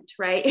friend,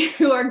 right?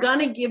 Who are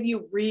gonna give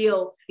you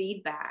real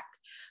feedback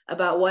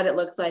about what it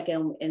looks like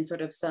and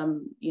sort of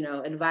some,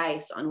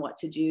 advice on what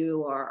to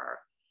do, or,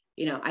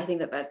 I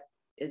think that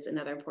is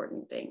another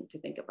important thing to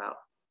think about.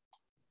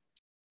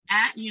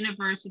 At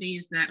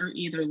universities that are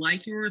either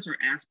like yours or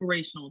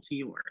aspirational to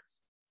yours.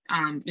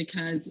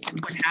 Because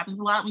what happens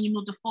a lot when you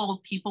move to full,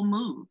 people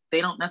move.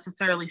 They don't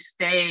necessarily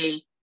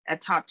stay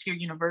at top tier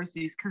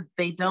universities because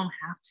they don't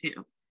have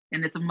to.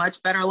 And it's a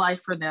much better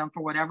life for them,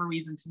 for whatever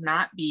reason, to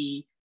not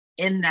be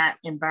in that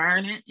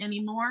environment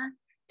anymore.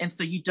 And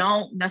so you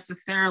don't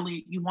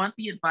necessarily, you want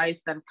the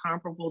advice that is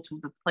comparable to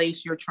the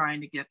place you're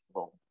trying to get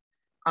full,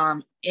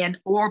 and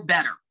or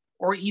better,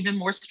 or even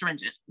more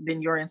stringent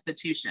than your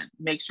institution.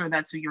 Make sure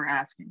that's who you're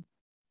asking.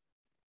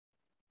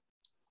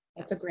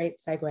 That's a great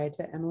segue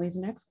to Emily's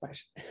next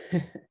question.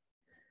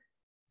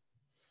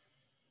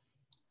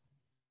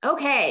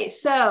 Okay,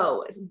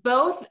 so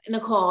both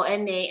Nicole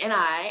and Nate and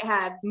I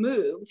have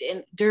moved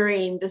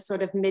during this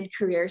sort of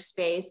mid-career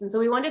space, and so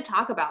we wanted to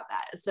talk about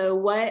that. So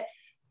what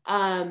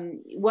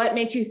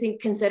makes you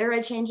consider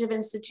a change of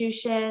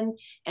institution,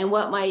 and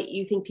what might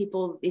you think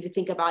people need to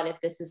think about if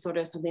this is sort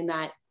of something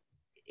that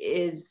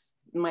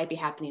might be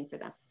happening for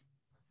them?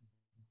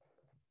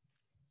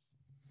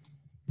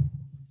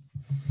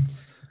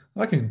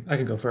 Well, I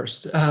can go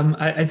first.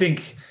 I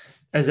think,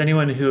 as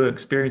anyone who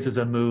experiences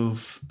a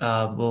move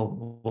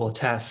will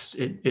attest,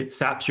 it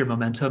saps your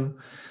momentum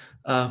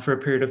for a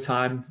period of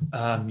time.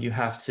 You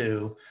have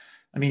to,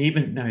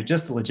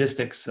 just the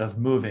logistics of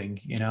moving,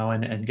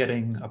 and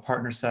getting a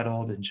partner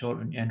settled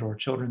and or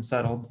children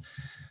settled.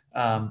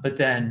 But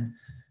then,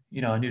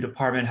 a new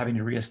department, having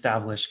to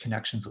reestablish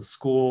connections with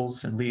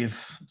schools and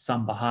leave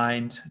some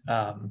behind.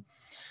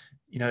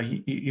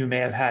 You may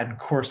have had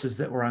courses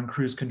that were on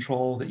cruise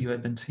control that you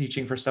had been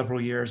teaching for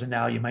several years, and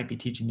now you might be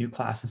teaching new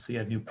classes, so you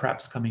have new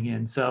preps coming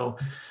in. So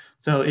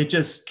it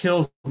just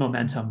kills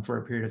momentum for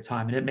a period of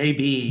time. And it may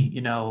be,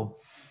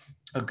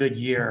 a good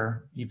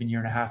year, even year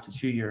and a half to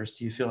 2 years,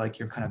 so you feel like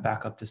you're kind of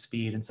back up to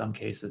speed in some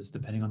cases,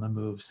 depending on the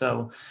move.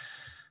 So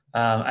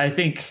I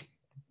think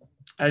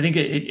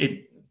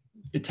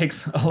it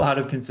takes a lot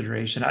of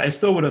consideration. I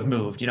still would have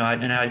moved,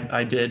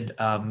 I did.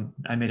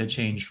 I made a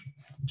change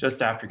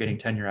just after getting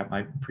tenure at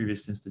my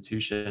previous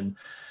institution,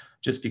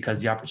 just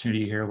because the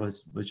opportunity here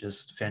was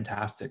just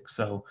fantastic.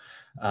 So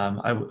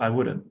I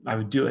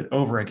would do it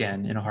over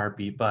again in a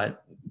heartbeat,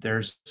 but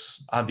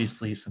there's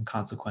obviously some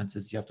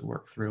consequences you have to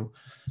work through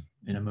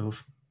in a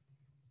move.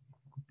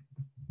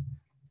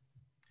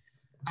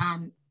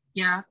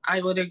 Yeah,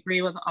 I would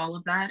agree with all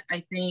of that.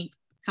 I think,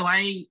 so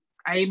I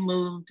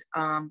moved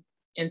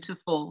into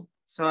full.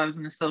 So I was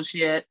an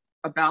associate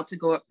about to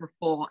go up for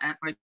full at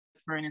my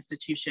current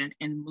institution,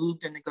 and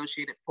moved and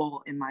negotiated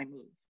full in my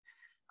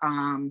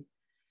move.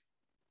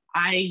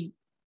 I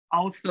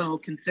also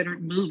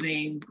considered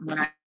moving when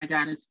I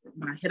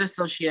hit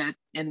associate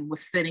and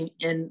was sitting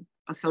in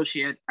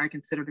associate. I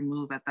considered a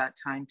move at that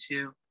time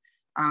too.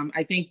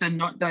 I think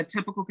the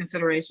typical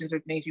considerations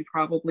are things you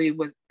probably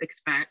would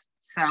expect.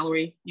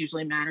 Salary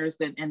usually matters.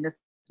 That in this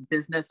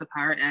business of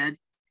higher ed,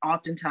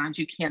 oftentimes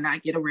you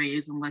cannot get a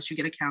raise unless you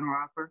get a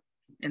counteroffer.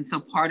 And so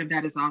part of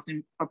that is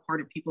often a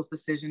part of people's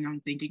decision on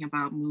thinking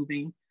about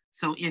moving.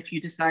 So if you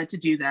decide to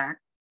do that,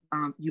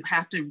 you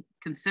have to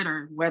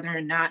consider whether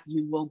or not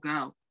you will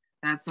go.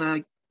 It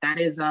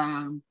is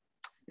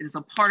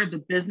a part of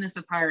the business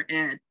of higher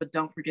ed, but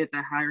don't forget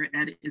that higher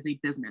ed is a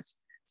business.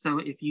 So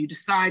if you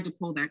decide to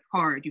pull that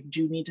card, you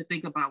do need to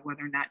think about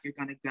whether or not you're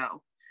going to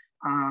go.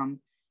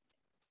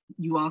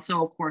 You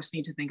also, of course,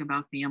 need to think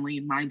about family.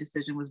 My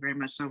decision was very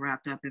much so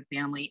wrapped up in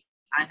family.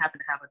 I happen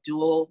to have a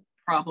dual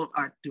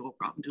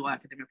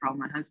academic problem.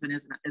 My husband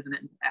is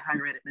a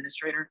higher ed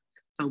administrator.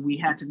 So we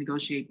had to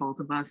negotiate, both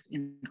of us,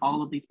 in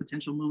all of these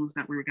potential moves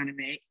that we were going to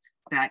make.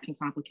 That can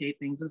complicate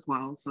things as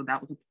well. So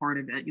that was a part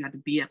of it. You had to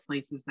be at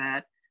places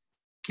that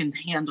can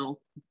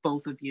handle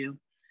both of you.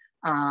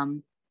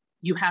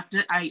 You have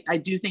to, I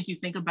do think you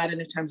think about it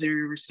in terms of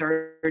your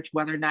research,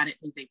 whether or not it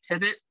needs a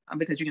pivot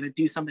because you're going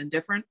to do something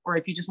different, or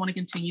if you just want to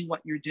continue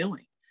what you're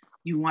doing.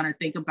 You want to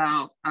think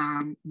about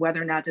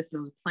whether or not this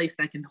is a place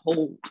that can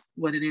hold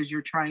what it is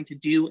you're trying to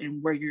do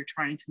and where you're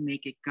trying to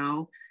make it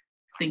go.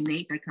 I think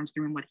Nate, that comes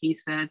through in what he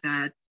said,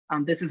 that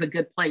this is a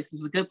good place.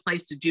 This is a good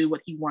place to do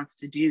what he wants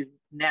to do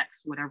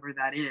next, whatever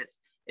that is.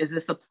 Is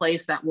this a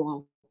place that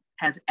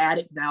has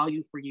added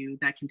value for you,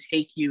 that can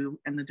take you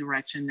in the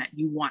direction that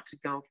you want to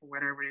go for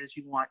whatever it is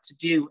you want to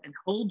do and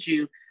hold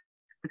you?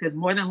 Because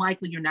more than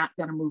likely, you're not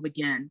going to move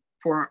again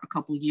for a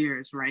couple of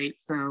years, right?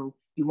 So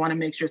you want to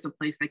make sure it's a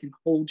place that can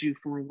hold you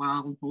for a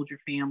while and hold your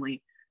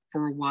family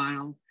for a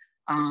while.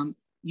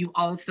 You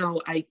also,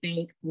 I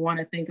think, want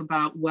to think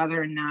about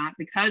whether or not,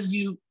 because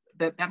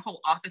that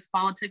whole office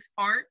politics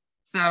part,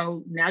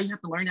 so now you have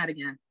to learn that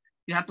again.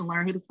 You have to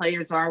learn who the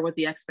players are, what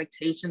the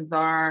expectations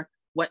are,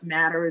 what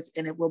matters,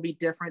 and it will be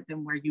different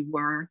than where you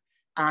were.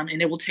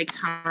 And it will take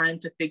time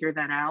to figure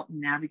that out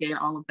and navigate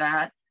all of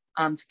that.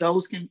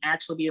 Those can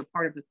actually be a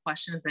part of the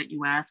questions that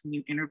you ask when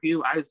you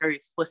interview. I was very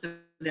explicit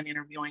in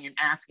interviewing and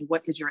asking,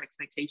 what is your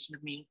expectation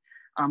of me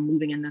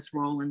moving in this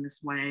role in this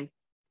way?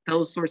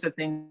 Those sorts of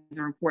things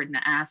are important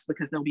to ask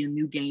because there'll be a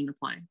new game to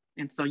play.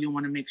 And so you'll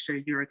want to make sure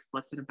you're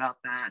explicit about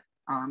that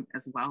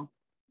as well.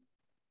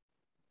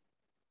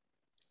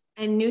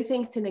 And new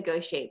things to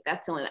negotiate.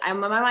 That's the one.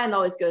 My mind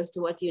always goes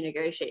to what do you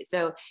negotiate.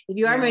 So if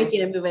you are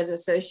making a move as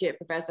associate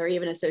professor or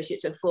even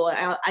associate to full,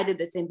 I did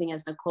the same thing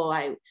as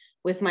Nicole.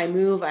 With my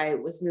move, I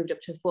was moved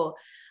up to full.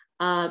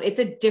 It's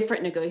a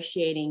different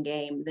negotiating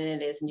game than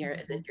it is if you're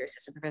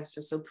assistant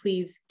professor. So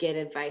please get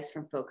advice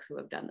from folks who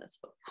have done this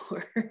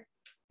before.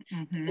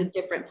 a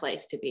different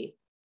place to be.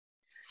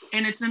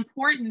 And it's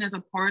important as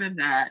a part of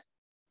that.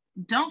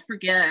 Don't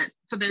forget,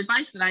 so the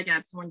advice that I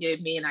got, someone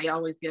gave me, and I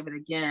always give it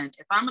again,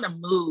 if I'm going to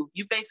move,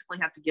 you basically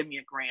have to give me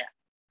a grant.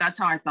 That's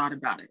how I thought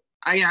about it.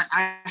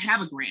 I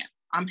have a grant.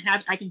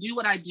 I can do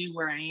what I do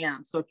where I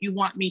am. So if you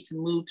want me to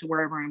move to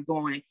wherever I'm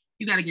going,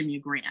 you got to give me a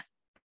grant.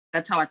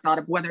 That's how I thought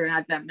of whether or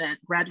not that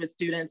meant graduate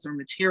students or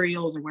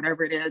materials or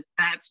whatever it is.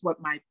 That's what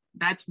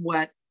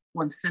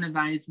will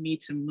incentivize me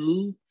to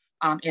move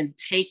and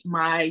take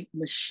my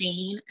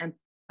machine and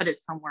put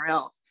it somewhere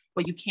else.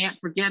 What you can't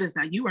forget is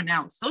that you are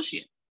now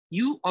associate.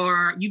 You've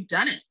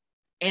done it.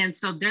 And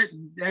so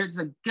there's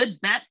a good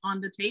bet on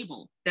the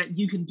table that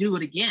you can do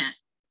it again.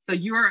 So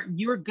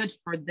you're good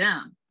for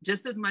them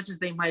just as much as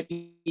they might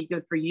be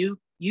good for you.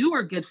 You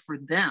are good for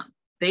them.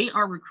 They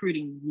are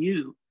recruiting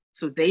you.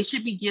 So they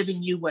should be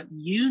giving you what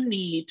you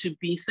need to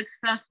be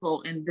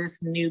successful in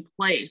this new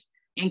place,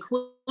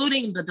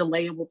 including the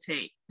delay it will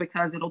take,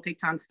 because it'll take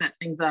time to set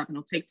things up and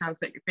it'll take time to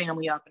set your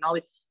family up and all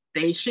that.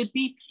 They should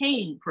be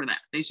paying for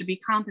that. They should be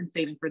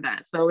compensating for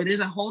that. So it is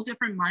a whole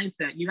different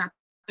mindset. You have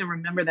to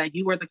remember that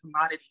you are the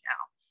commodity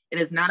now.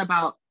 It is not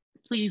about,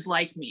 please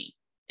like me.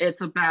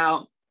 It's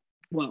about,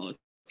 well,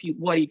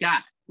 what do you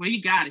got? What do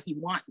you got if you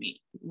want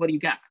me? What do you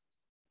got?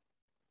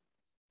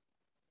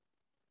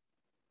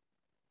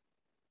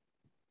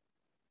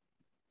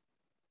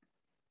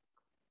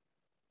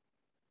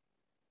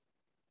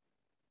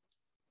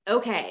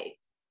 Okay,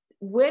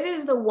 what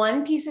is the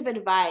one piece of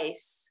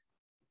advice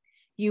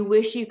you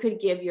wish you could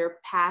give your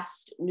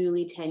past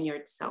newly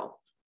tenured self?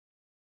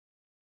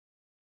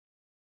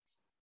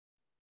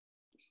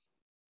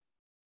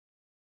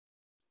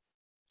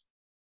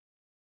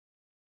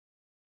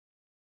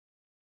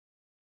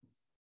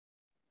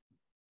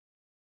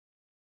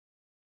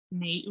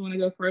 Nate, you want to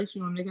go first?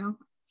 You want me to go?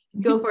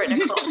 Go for it,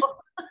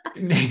 Nicole.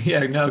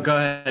 Yeah, no, go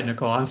ahead,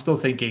 Nicole. I'm still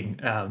thinking.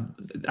 I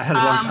had a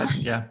long time.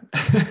 Yeah.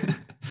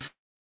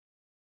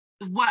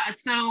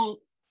 So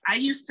I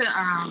used to,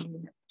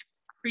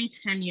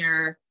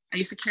 pre-tenure, I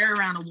used to carry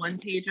around a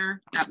one-pager.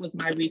 That was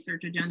my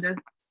research agenda.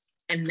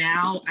 And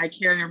now I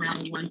carry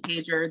around a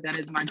one-pager that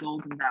is my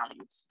goals and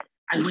values.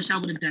 I wish I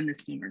would have done this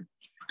sooner.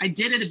 I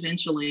did it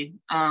eventually.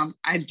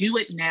 I do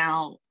it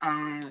now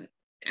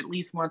at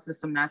least once a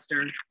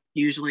semester,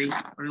 usually,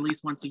 or at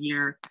least once a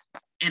year.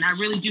 And I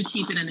really do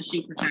keep it in a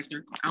sheet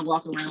protector. I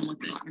walk around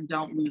with it and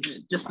don't lose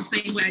it. Just the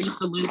same way I used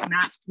to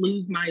not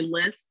lose my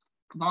list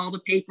of all the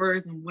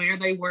papers and where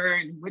they were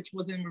and which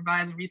was in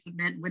revise and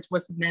resubmit, which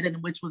was submitted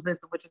and which was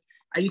this and which.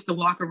 I used to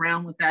walk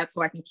around with that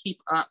so I can keep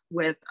up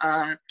with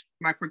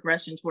my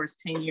progression towards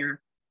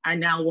tenure. I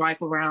now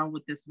walk around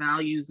with this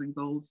values and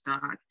goals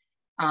doc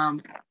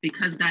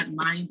because that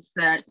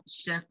mindset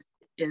shift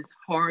is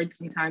hard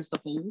sometimes to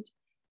hold.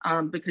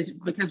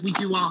 Because we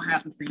do all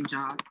have the same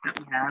job that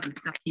we have and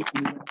stuff keeps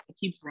moving, it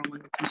keeps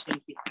rolling, this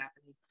machine keeps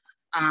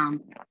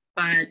happening.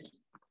 But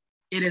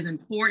it is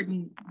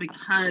important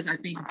because I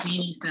think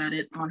Jeannie said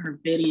it on her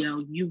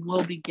video, you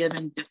will be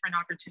given different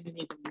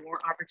opportunities and more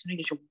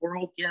opportunities. Your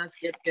world does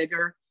get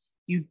bigger.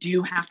 You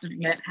do have to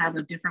have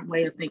a different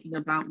way of thinking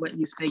about what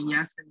you say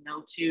yes and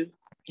no to,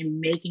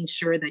 and making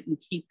sure that you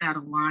keep that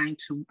aligned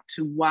to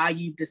why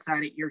you've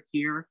decided you're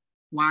here,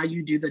 why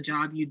you do the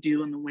job you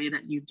do and the way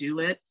that you do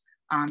it.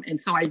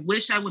 And so I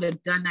wish I would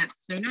have done that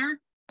sooner,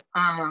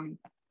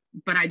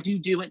 but I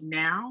do it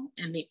now.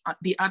 And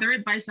the other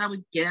advice I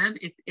would give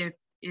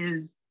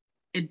is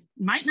it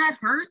might not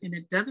hurt, and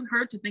it doesn't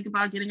hurt to think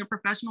about getting a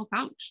professional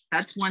coach.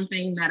 That's one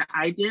thing that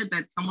I did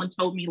that someone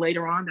told me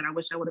later on that I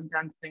wish I would have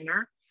done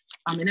sooner.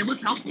 And it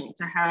was helpful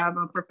to have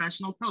a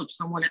professional coach,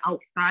 someone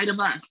outside of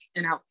us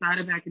and outside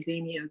of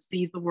academia,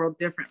 sees the world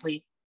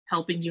differently,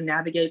 helping you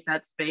navigate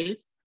that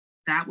space.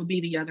 That would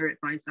be the other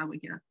advice I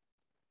would give.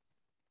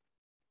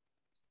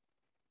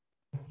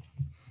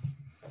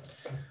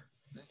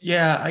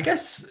 Yeah, I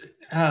guess,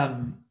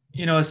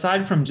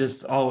 aside from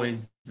just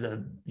always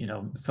the,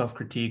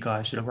 self-critique, oh,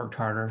 I should have worked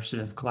harder, should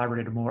have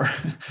collaborated more.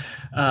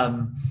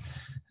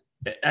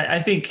 I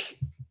think,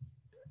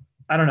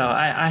 I don't know,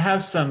 I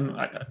have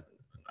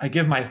I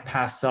give my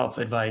past self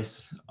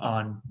advice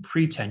on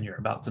pre-tenure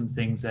about some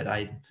things that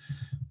I,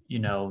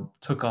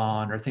 took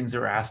on, or things that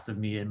were asked of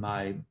me in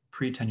my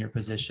pre-tenure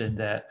position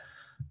that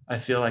I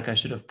feel like I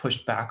should have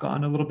pushed back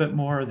on a little bit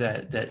more,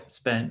 that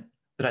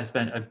I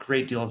spent a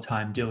great deal of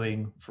time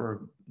doing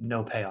for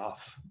no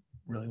payoff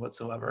really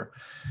whatsoever.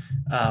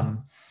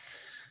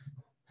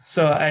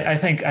 So I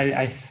think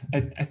I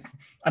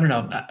don't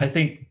know. I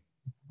think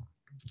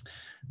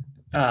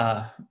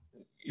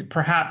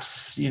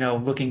perhaps,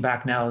 looking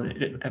back now,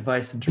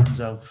 advice in terms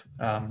of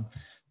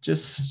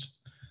just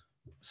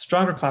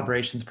stronger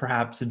collaborations,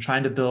 perhaps, and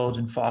trying to build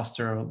and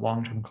foster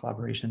long-term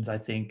collaborations, I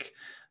think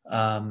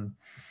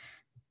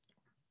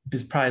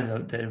is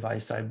probably the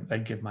advice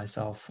I'd give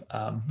myself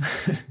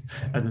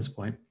at this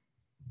point.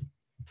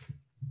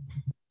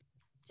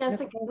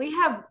 Jessica, we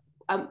have,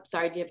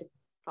 sorry, do you have a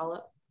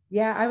follow-up?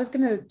 Yeah, I was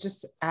going to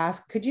just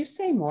ask, could you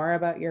say more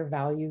about your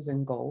values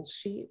and goals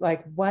sheet?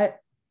 Like what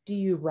do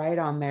you write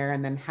on there,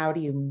 and then how do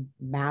you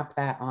map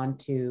that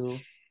onto?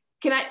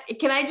 Can I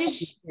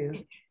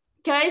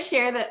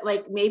share that,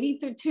 like, maybe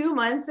 2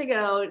 months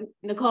ago,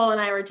 Nicole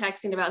and I were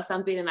texting about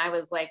something, and I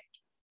was like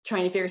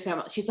trying to figure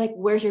something out. She's like,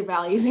 "Where's your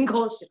values and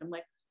goals sheet?" I'm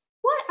like,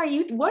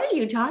 what are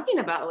you talking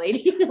about,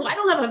 lady? I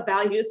don't have a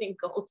values and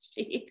goals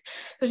sheet.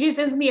 So she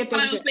sends me a picture.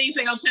 One of those things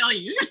I'll tell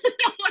you.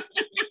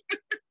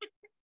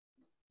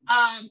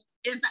 I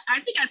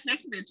think I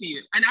texted it to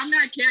you, and I'm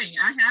not kidding.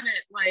 I have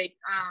it like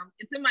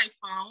it's in my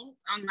phone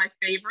on my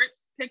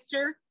favorites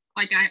picture.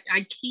 Like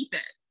I keep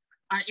it.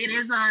 It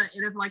is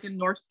like a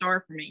North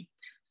Star for me.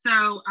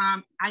 So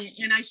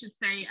I should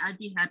say I'd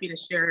be happy to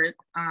share it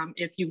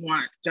if you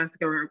want,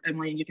 Jessica or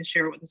Emily. You can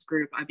share it with this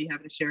group. I'd be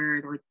happy to share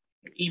it, or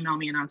email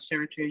me and I'll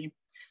share it to you.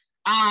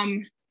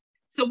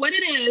 So what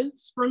it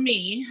is for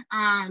me,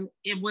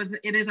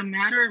 it is a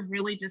matter of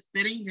really just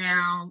sitting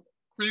down,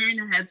 clearing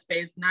the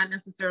headspace, not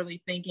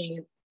necessarily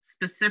thinking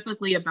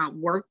specifically about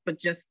work, but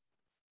just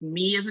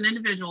me as an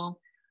individual.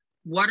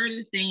 What are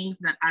the things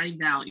that I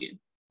value,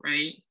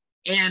 right?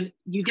 And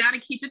you got to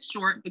keep it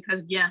short,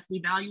 because yes, we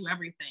value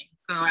everything.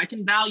 So I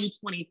can value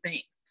 20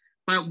 things,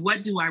 but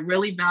what do I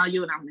really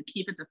value? And I'm going to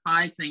keep it to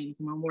 5 things,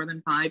 no more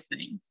than 5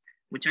 things,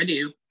 which I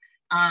do.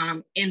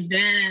 And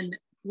then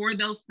for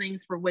those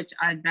things for which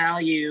I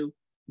value,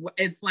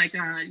 it's like,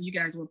 you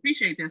guys will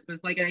appreciate this, but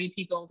it's like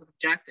AAP goals and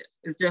objectives.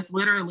 It's just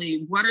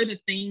literally, what are the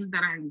things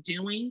that I'm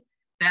doing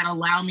that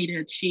allow me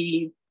to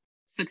achieve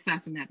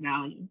success in that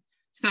value?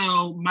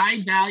 So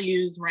my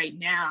values right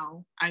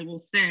now, I will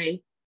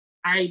say,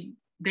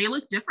 they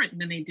look different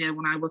than they did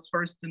when I was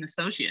first an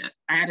associate.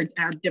 I had a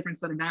different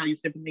set of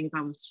values, different things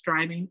I was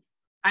striving.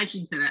 I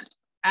shouldn't say that.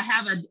 I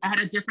had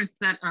a different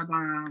set of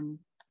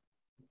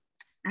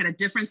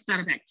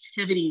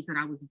activities that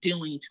I was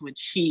doing to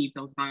achieve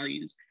those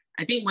values.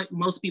 I think what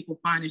most people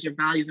find is your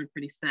values are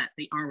pretty set.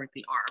 They are what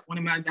they are. One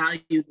of my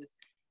values is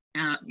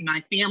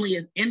my family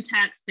is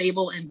intact,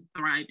 stable, and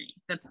thriving.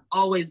 That's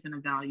always been a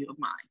value of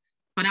mine.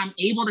 But I'm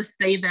able to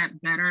say that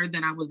better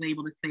than I was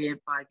able to say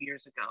it 5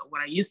 years ago.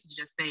 What I used to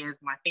just say is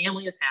my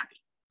family is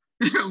happy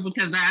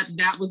because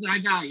that was my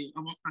value. I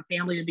want my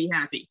family to be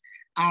happy.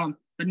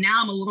 But now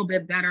I'm a little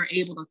bit better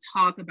able to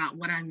talk about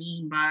what I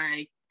mean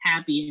by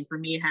happy. And for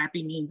me,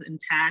 happy means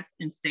intact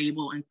and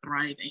stable and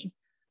thriving.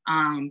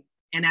 And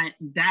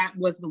that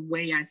was the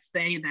way I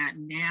say that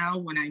now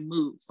when I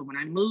moved. So when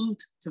I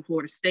moved to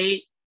Florida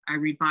State, I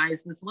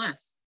revised this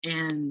list.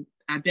 And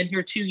I've been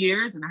here 2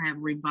 years and I have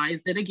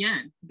revised it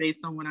again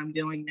based on what I'm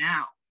doing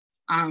now.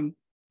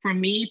 For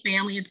me,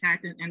 family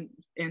intact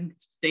and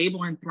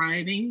stable and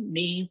thriving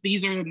means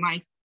these are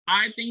my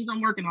 5 things I'm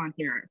working on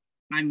here.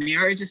 My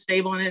marriage is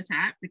stable and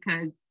intact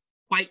because,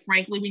 quite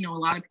frankly, we know a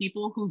lot of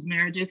people whose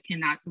marriages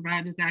cannot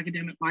survive this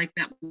academic life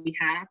that we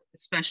have,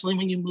 especially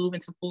when you move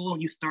into full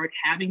and you start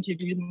having to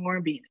do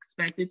more, being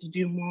expected to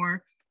do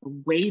more. The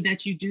way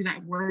that you do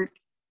that work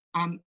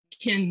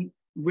can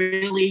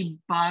really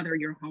bother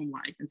your home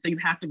life. And so you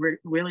have to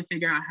really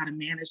figure out how to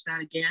manage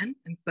that again.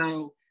 And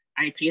so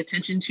I pay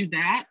attention to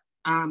that.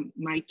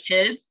 My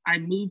kids, I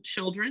moved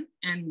children,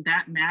 and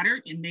that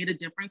mattered and made a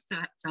difference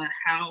to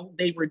how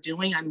they were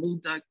doing. I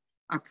moved a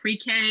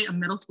pre-K, a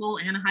middle school,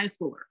 and a high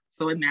schooler.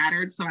 So it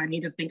mattered. So I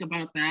need to think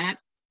about that.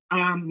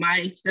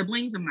 My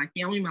siblings and my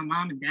family, my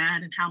mom and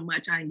dad, and how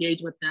much I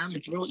engage with them.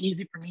 It's real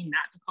easy for me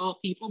not to call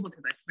people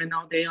because I spend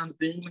all day on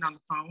Zoom and on the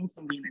phone.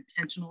 So I'm being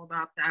intentional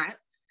about that.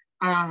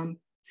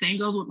 Same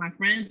goes with my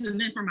friends, and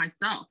then for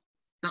myself.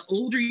 The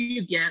older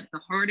you get, the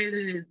harder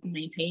it is to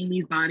maintain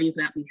these bodies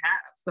that we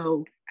have.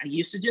 So I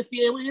used to just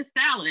be able to eat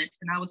salad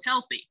and I was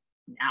healthy.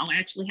 Now I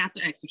actually have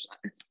to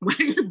exercise, but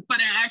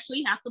I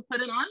actually have to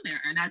put it on there,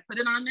 and I put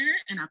it on there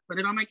and I put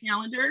it on my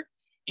calendar,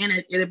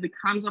 and it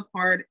becomes a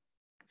part.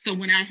 So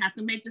when I have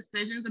to make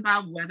decisions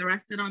about whether I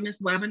sit on this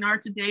webinar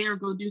today or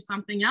go do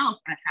something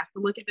else, I have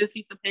to look at this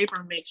piece of paper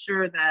and make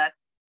sure that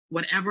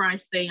whatever I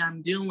say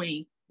I'm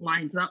doing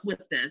lines up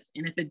with this.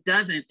 And if it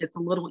doesn't, it's a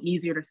little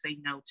easier to say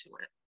no to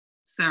it.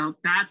 So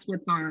that's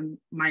what's on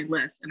my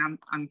list, and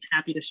I'm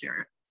happy to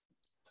share it.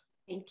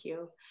 Thank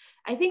you.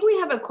 I think we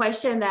have a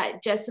question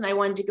that Jess and I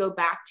wanted to go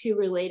back to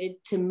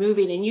related to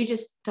moving, and you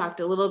just talked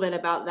a little bit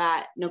about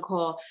that,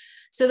 Nicole.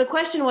 So the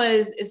question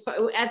was,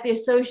 at the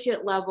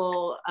associate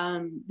level,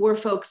 were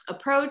folks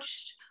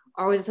approached,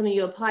 or was it something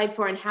you applied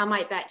for, and how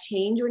might that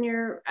change when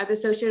you're at the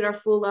associate or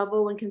full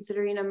level when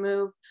considering a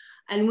move?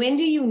 And when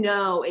do you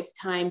know it's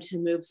time to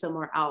move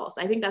somewhere else?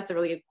 I think that's a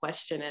really good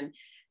question, and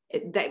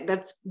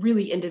that's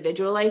really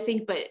individual, I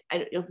think, but I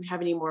don't know if you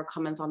have any more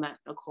comments on that,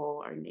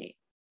 Nicole or Nate.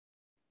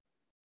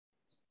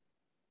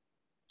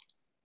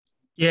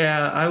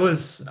 Yeah, I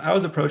was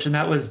approached, and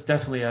that was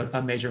definitely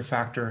a major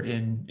factor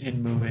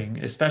in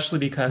moving, especially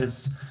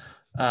because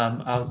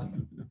I was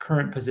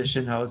current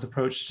position. I was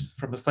approached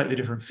from a slightly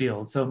different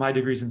field. So my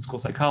degree's in school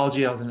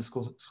psychology. I was in a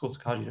school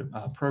psychology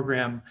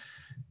program,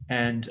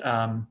 and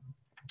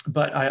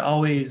but I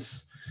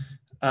always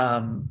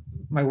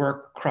my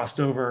work crossed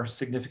over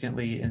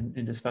significantly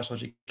into special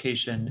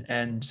education,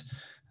 and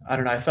I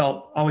don't know.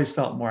 I always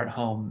felt more at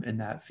home in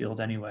that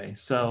field anyway.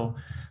 So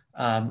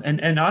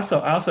And also,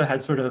 I also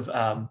had sort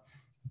of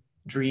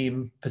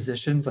dream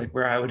positions, like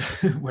where I would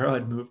where I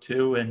would move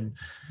to, and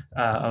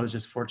I was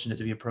just fortunate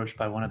to be approached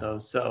by one of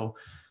those. So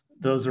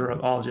those are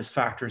all just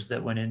factors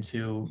that went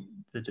into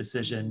the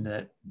decision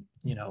that,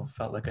 you know,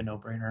 felt like a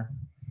no-brainer.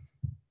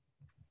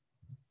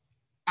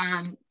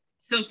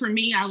 So for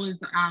me, I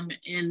was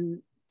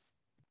in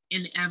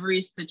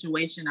every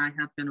situation I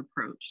have been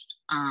approached.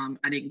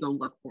 I didn't go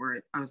look for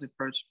it. I was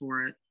approached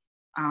for it.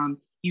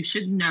 You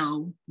should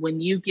know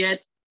when you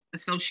get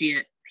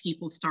associate,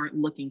 people start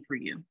looking for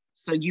you.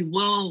 So you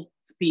will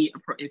be,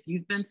 if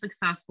you've been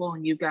successful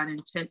and you've gotten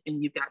tenure,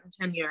 and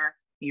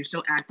you're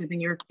so active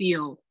in your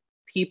field,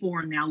 people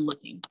are now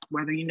looking,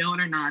 whether you know it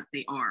or not,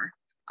 they are.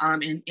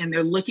 And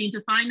they're looking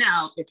to find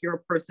out if you're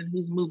a person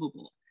who's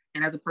movable.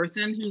 And as a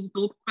person who's a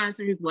full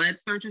professor, who's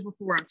led searches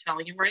before, I'm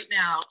telling you right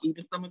now,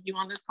 even some of you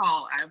on this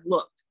call, I've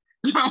looked.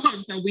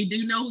 So we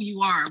do know who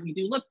you are. We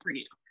do look for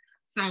you.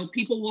 So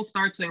people will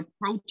start to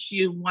approach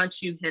you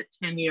once you hit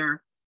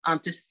tenure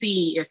to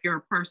see if you're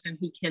a person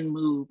who can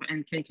move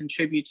and can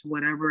contribute to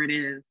whatever it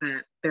is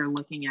that they're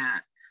looking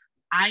at.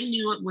 I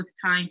knew it was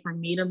time for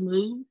me to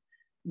move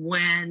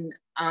when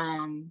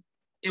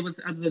it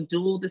was a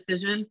dual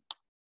decision.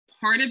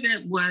 Part of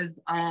it was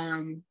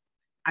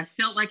I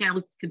felt like I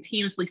was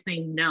continuously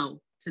saying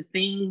no to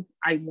things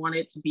I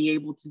wanted to be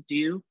able to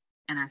do.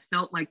 And I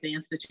felt like the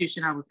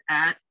institution I was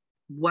at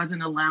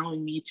wasn't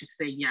allowing me to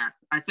say yes.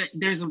 I think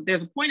there's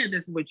a point of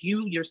this in which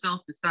you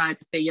yourself decide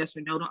to say yes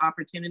or no to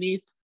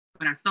opportunities,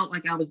 but I felt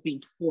like I was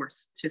being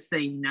forced to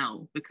say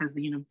no because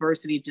the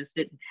university just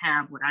didn't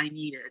have what I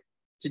needed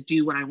to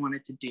do what I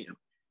wanted to do.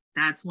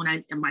 That's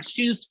when my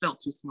shoes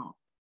felt too small.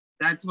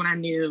 That's when I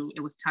knew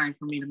it was time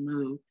for me to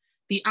move.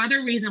 The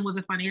other reason was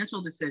a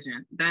financial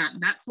decision.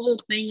 That whole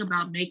thing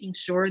about making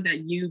sure that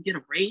you get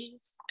a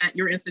raise at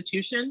your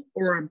institution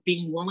or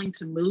being willing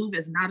to move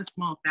is not a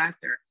small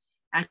factor.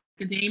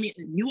 Academia,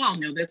 you all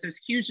know this, there's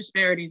huge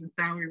disparities in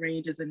salary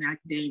ranges in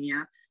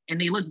academia, and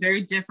they look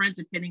very different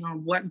depending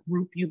on what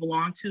group you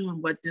belong to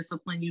and what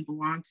discipline you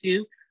belong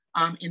to.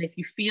 And if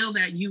you feel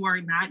that you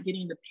are not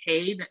getting the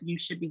pay that you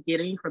should be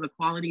getting for the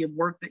quality of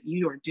work that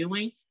you are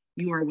doing,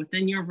 you are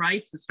within your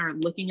rights to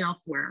start looking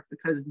elsewhere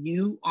because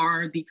you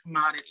are the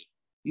commodity.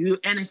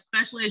 And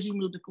especially as you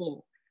move to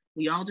Cole,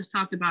 we all just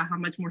talked about how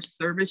much more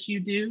service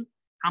you do,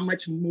 how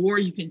much more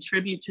you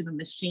contribute to the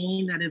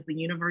machine that is the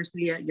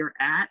university that you're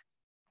at.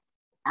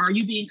 Are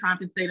you being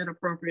compensated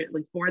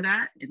appropriately for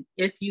that? And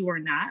if you are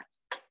not,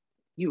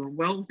 you are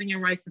well within your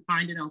rights to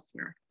find it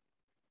elsewhere.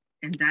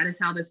 And that is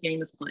how this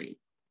game is played.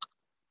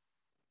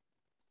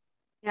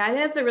 Yeah, I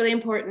think that's a really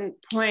important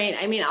point.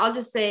 I mean, I'll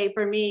just say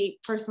for me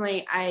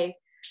personally, I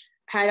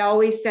had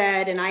always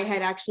said, and I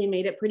had actually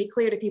made it pretty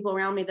clear to people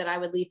around me that I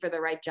would leave for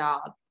the right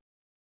job.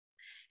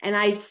 And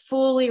I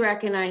fully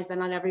recognize that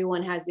not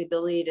everyone has the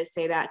ability to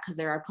say that because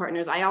there are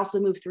partners. I also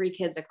moved 3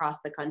 kids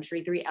across the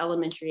country, 3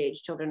 elementary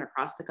age children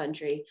across the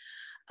country.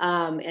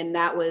 And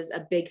that was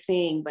a big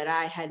thing, but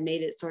I had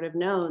made it sort of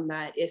known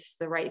that if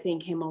the right thing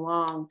came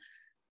along,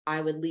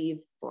 I would leave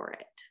for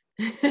it.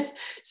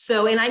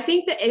 So, and I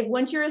think that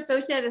once you're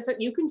associated,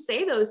 you can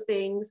say those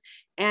things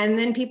and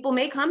then people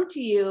may come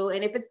to you.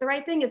 And if it's the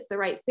right thing, it's the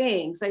right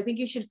thing. So I think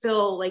you should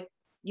feel like,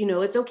 you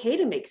know, it's okay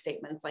to make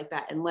statements like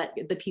that and let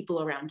the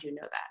people around you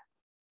know that.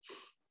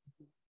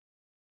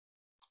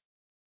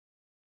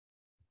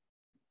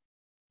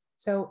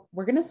 So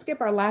we're going to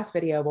skip our last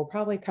video. We'll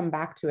probably come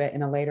back to it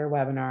in a later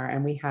webinar,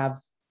 and we have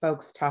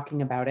folks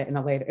talking about it in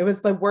a later, it was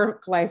the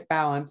work-life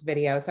balance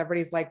video. So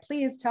everybody's like,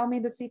 please tell me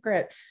the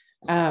secret.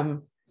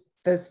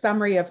 The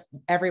summary of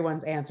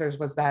everyone's answers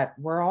was that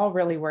we're all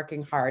really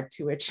working hard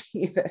to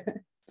achieve it.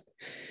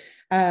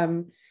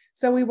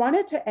 So we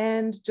wanted to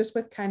end just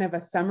with kind of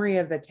a summary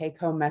of the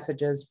take-home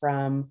messages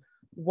from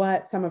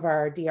what some of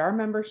our DR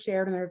members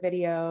shared in their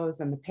videos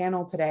and the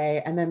panel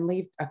today, and then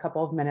leave a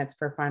couple of minutes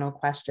for final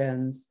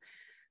questions.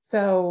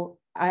 So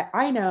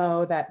I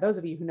know that those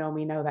of you who know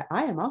me know that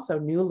I am also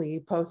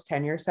newly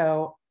post-tenure.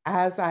 So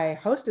as I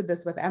hosted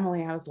this with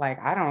Emily, I was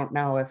like, I don't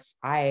know if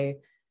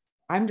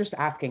I'm just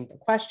asking the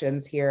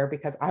questions here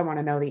because I want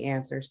to know the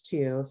answers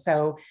too.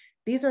 So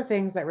these are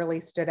things that really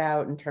stood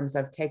out in terms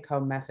of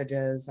take-home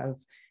messages of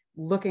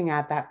looking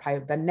at that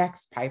the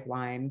next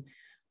pipeline.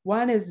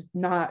 One is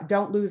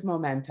don't lose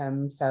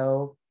momentum.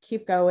 So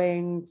keep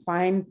going,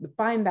 find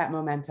that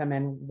momentum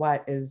and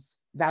what is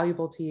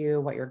valuable to you,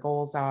 what your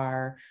goals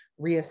are,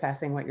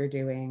 reassessing what you're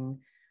doing.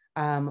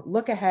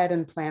 Look ahead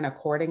and plan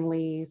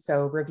accordingly.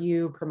 So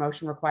review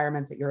promotion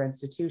requirements at your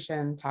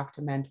institution, talk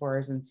to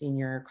mentors and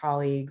senior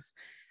colleagues.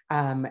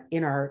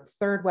 In our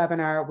 3rd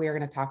webinar, we're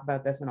going to talk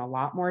about this in a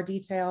lot more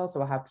detail. So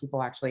we'll have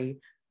people actually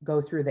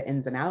go through the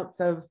ins and outs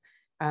of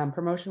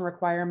promotion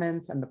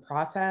requirements and the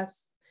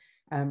process.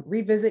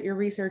 Revisit your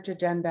research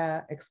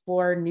agenda,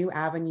 explore new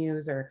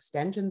avenues or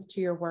extensions to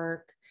your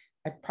work.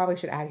 I probably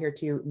should add here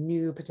too,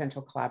 new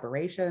potential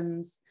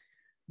collaborations.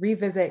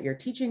 Revisit your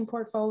teaching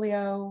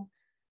portfolio.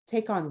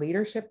 Take on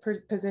leadership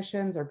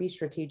positions or be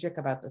strategic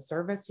about the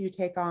service you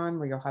take on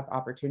where you'll have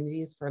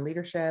opportunities for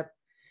leadership.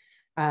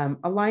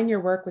 Align your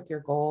work with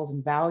your goals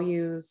and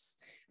values.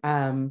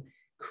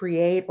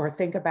 Create or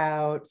think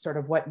about sort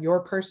of what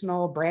your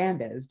personal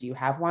brand is. Do you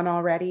have one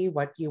already?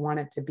 What do you want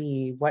it to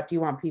be? What do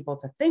you want people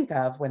to think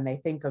of when they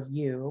think of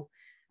you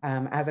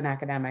as an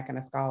academic and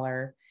a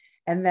scholar?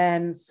 And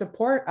then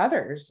support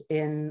others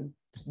in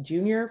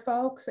junior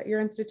folks at your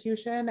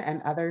institution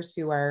and others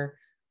who are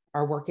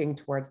working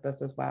towards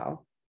this as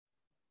well.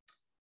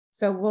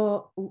 So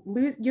we'll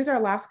use our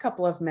last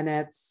couple of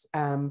minutes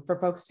for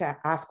folks to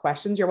ask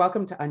questions. You're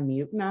welcome to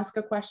unmute and ask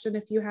a question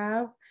if you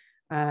have,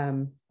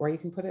 or you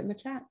can put it in the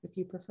chat if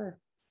you prefer.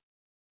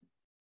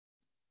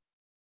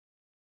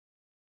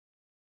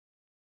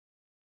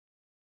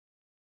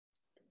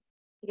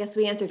 I guess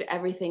we answered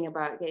everything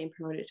about getting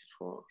promoted to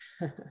full.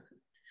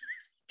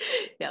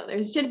 No,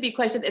 there shouldn't be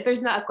questions. If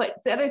there's not quite,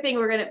 the other thing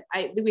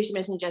I think we should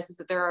mention, Jess, is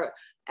that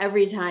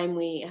every time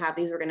we have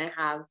these, we're gonna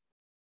have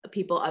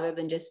people other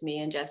than just me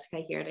and Jessica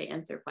here to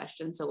answer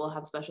questions. So we'll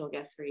have special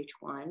guests for each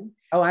one.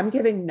 Oh, I'm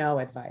giving no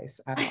advice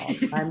at all.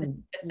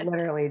 I'm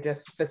literally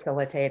just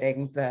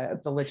facilitating the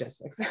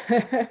logistics.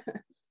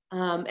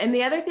 And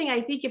the other thing,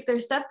 I think if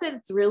there's stuff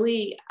that's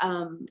really,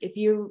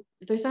 if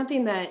there's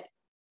something that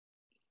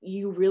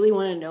you really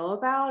want to know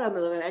about on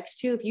the next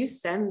two, if you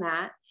send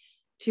that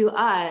to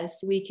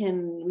us, we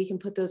can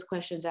put those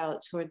questions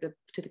out to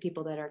the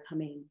people that are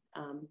coming.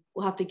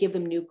 We'll have to give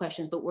them new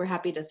questions, but we're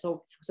happy to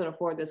sort of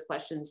forward those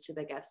questions to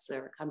the guests that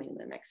are coming in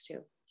the next two.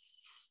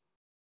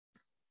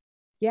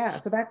 Yeah,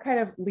 so that kind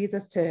of leads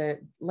us to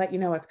let you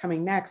know what's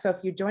coming next. So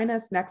if you join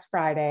us next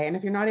Friday, and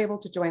if you're not able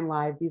to join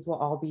live, these will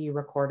all be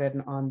recorded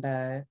on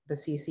the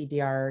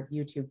CCDR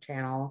YouTube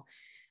channel.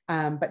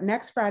 But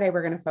next Friday,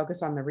 we're going to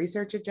focus on the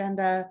research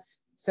agenda.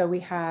 So we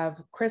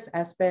have Chris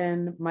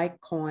Espin,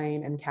 Mike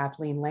Coyne, and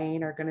Kathleen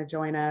Lane are going to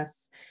join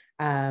us.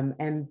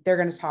 And they're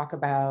going to talk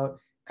about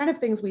kind of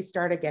things we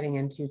started getting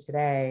into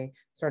today,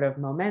 sort of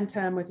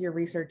momentum with your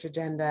research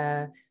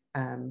agenda,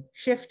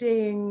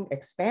 shifting,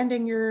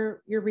 expanding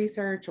your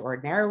research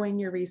or narrowing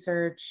your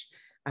research,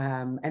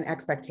 and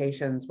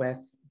expectations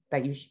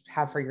that you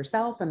have for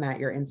yourself and that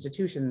your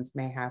institutions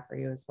may have for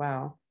you as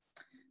well.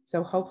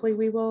 So hopefully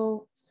we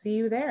will see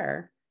you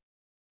there.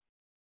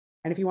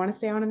 And if you want to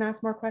stay on and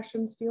ask more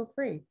questions, feel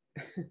free.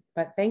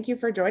 But thank you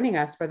for joining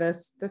us for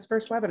this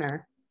first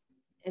webinar.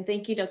 And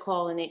thank you,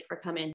 Nicole and Nate, for coming.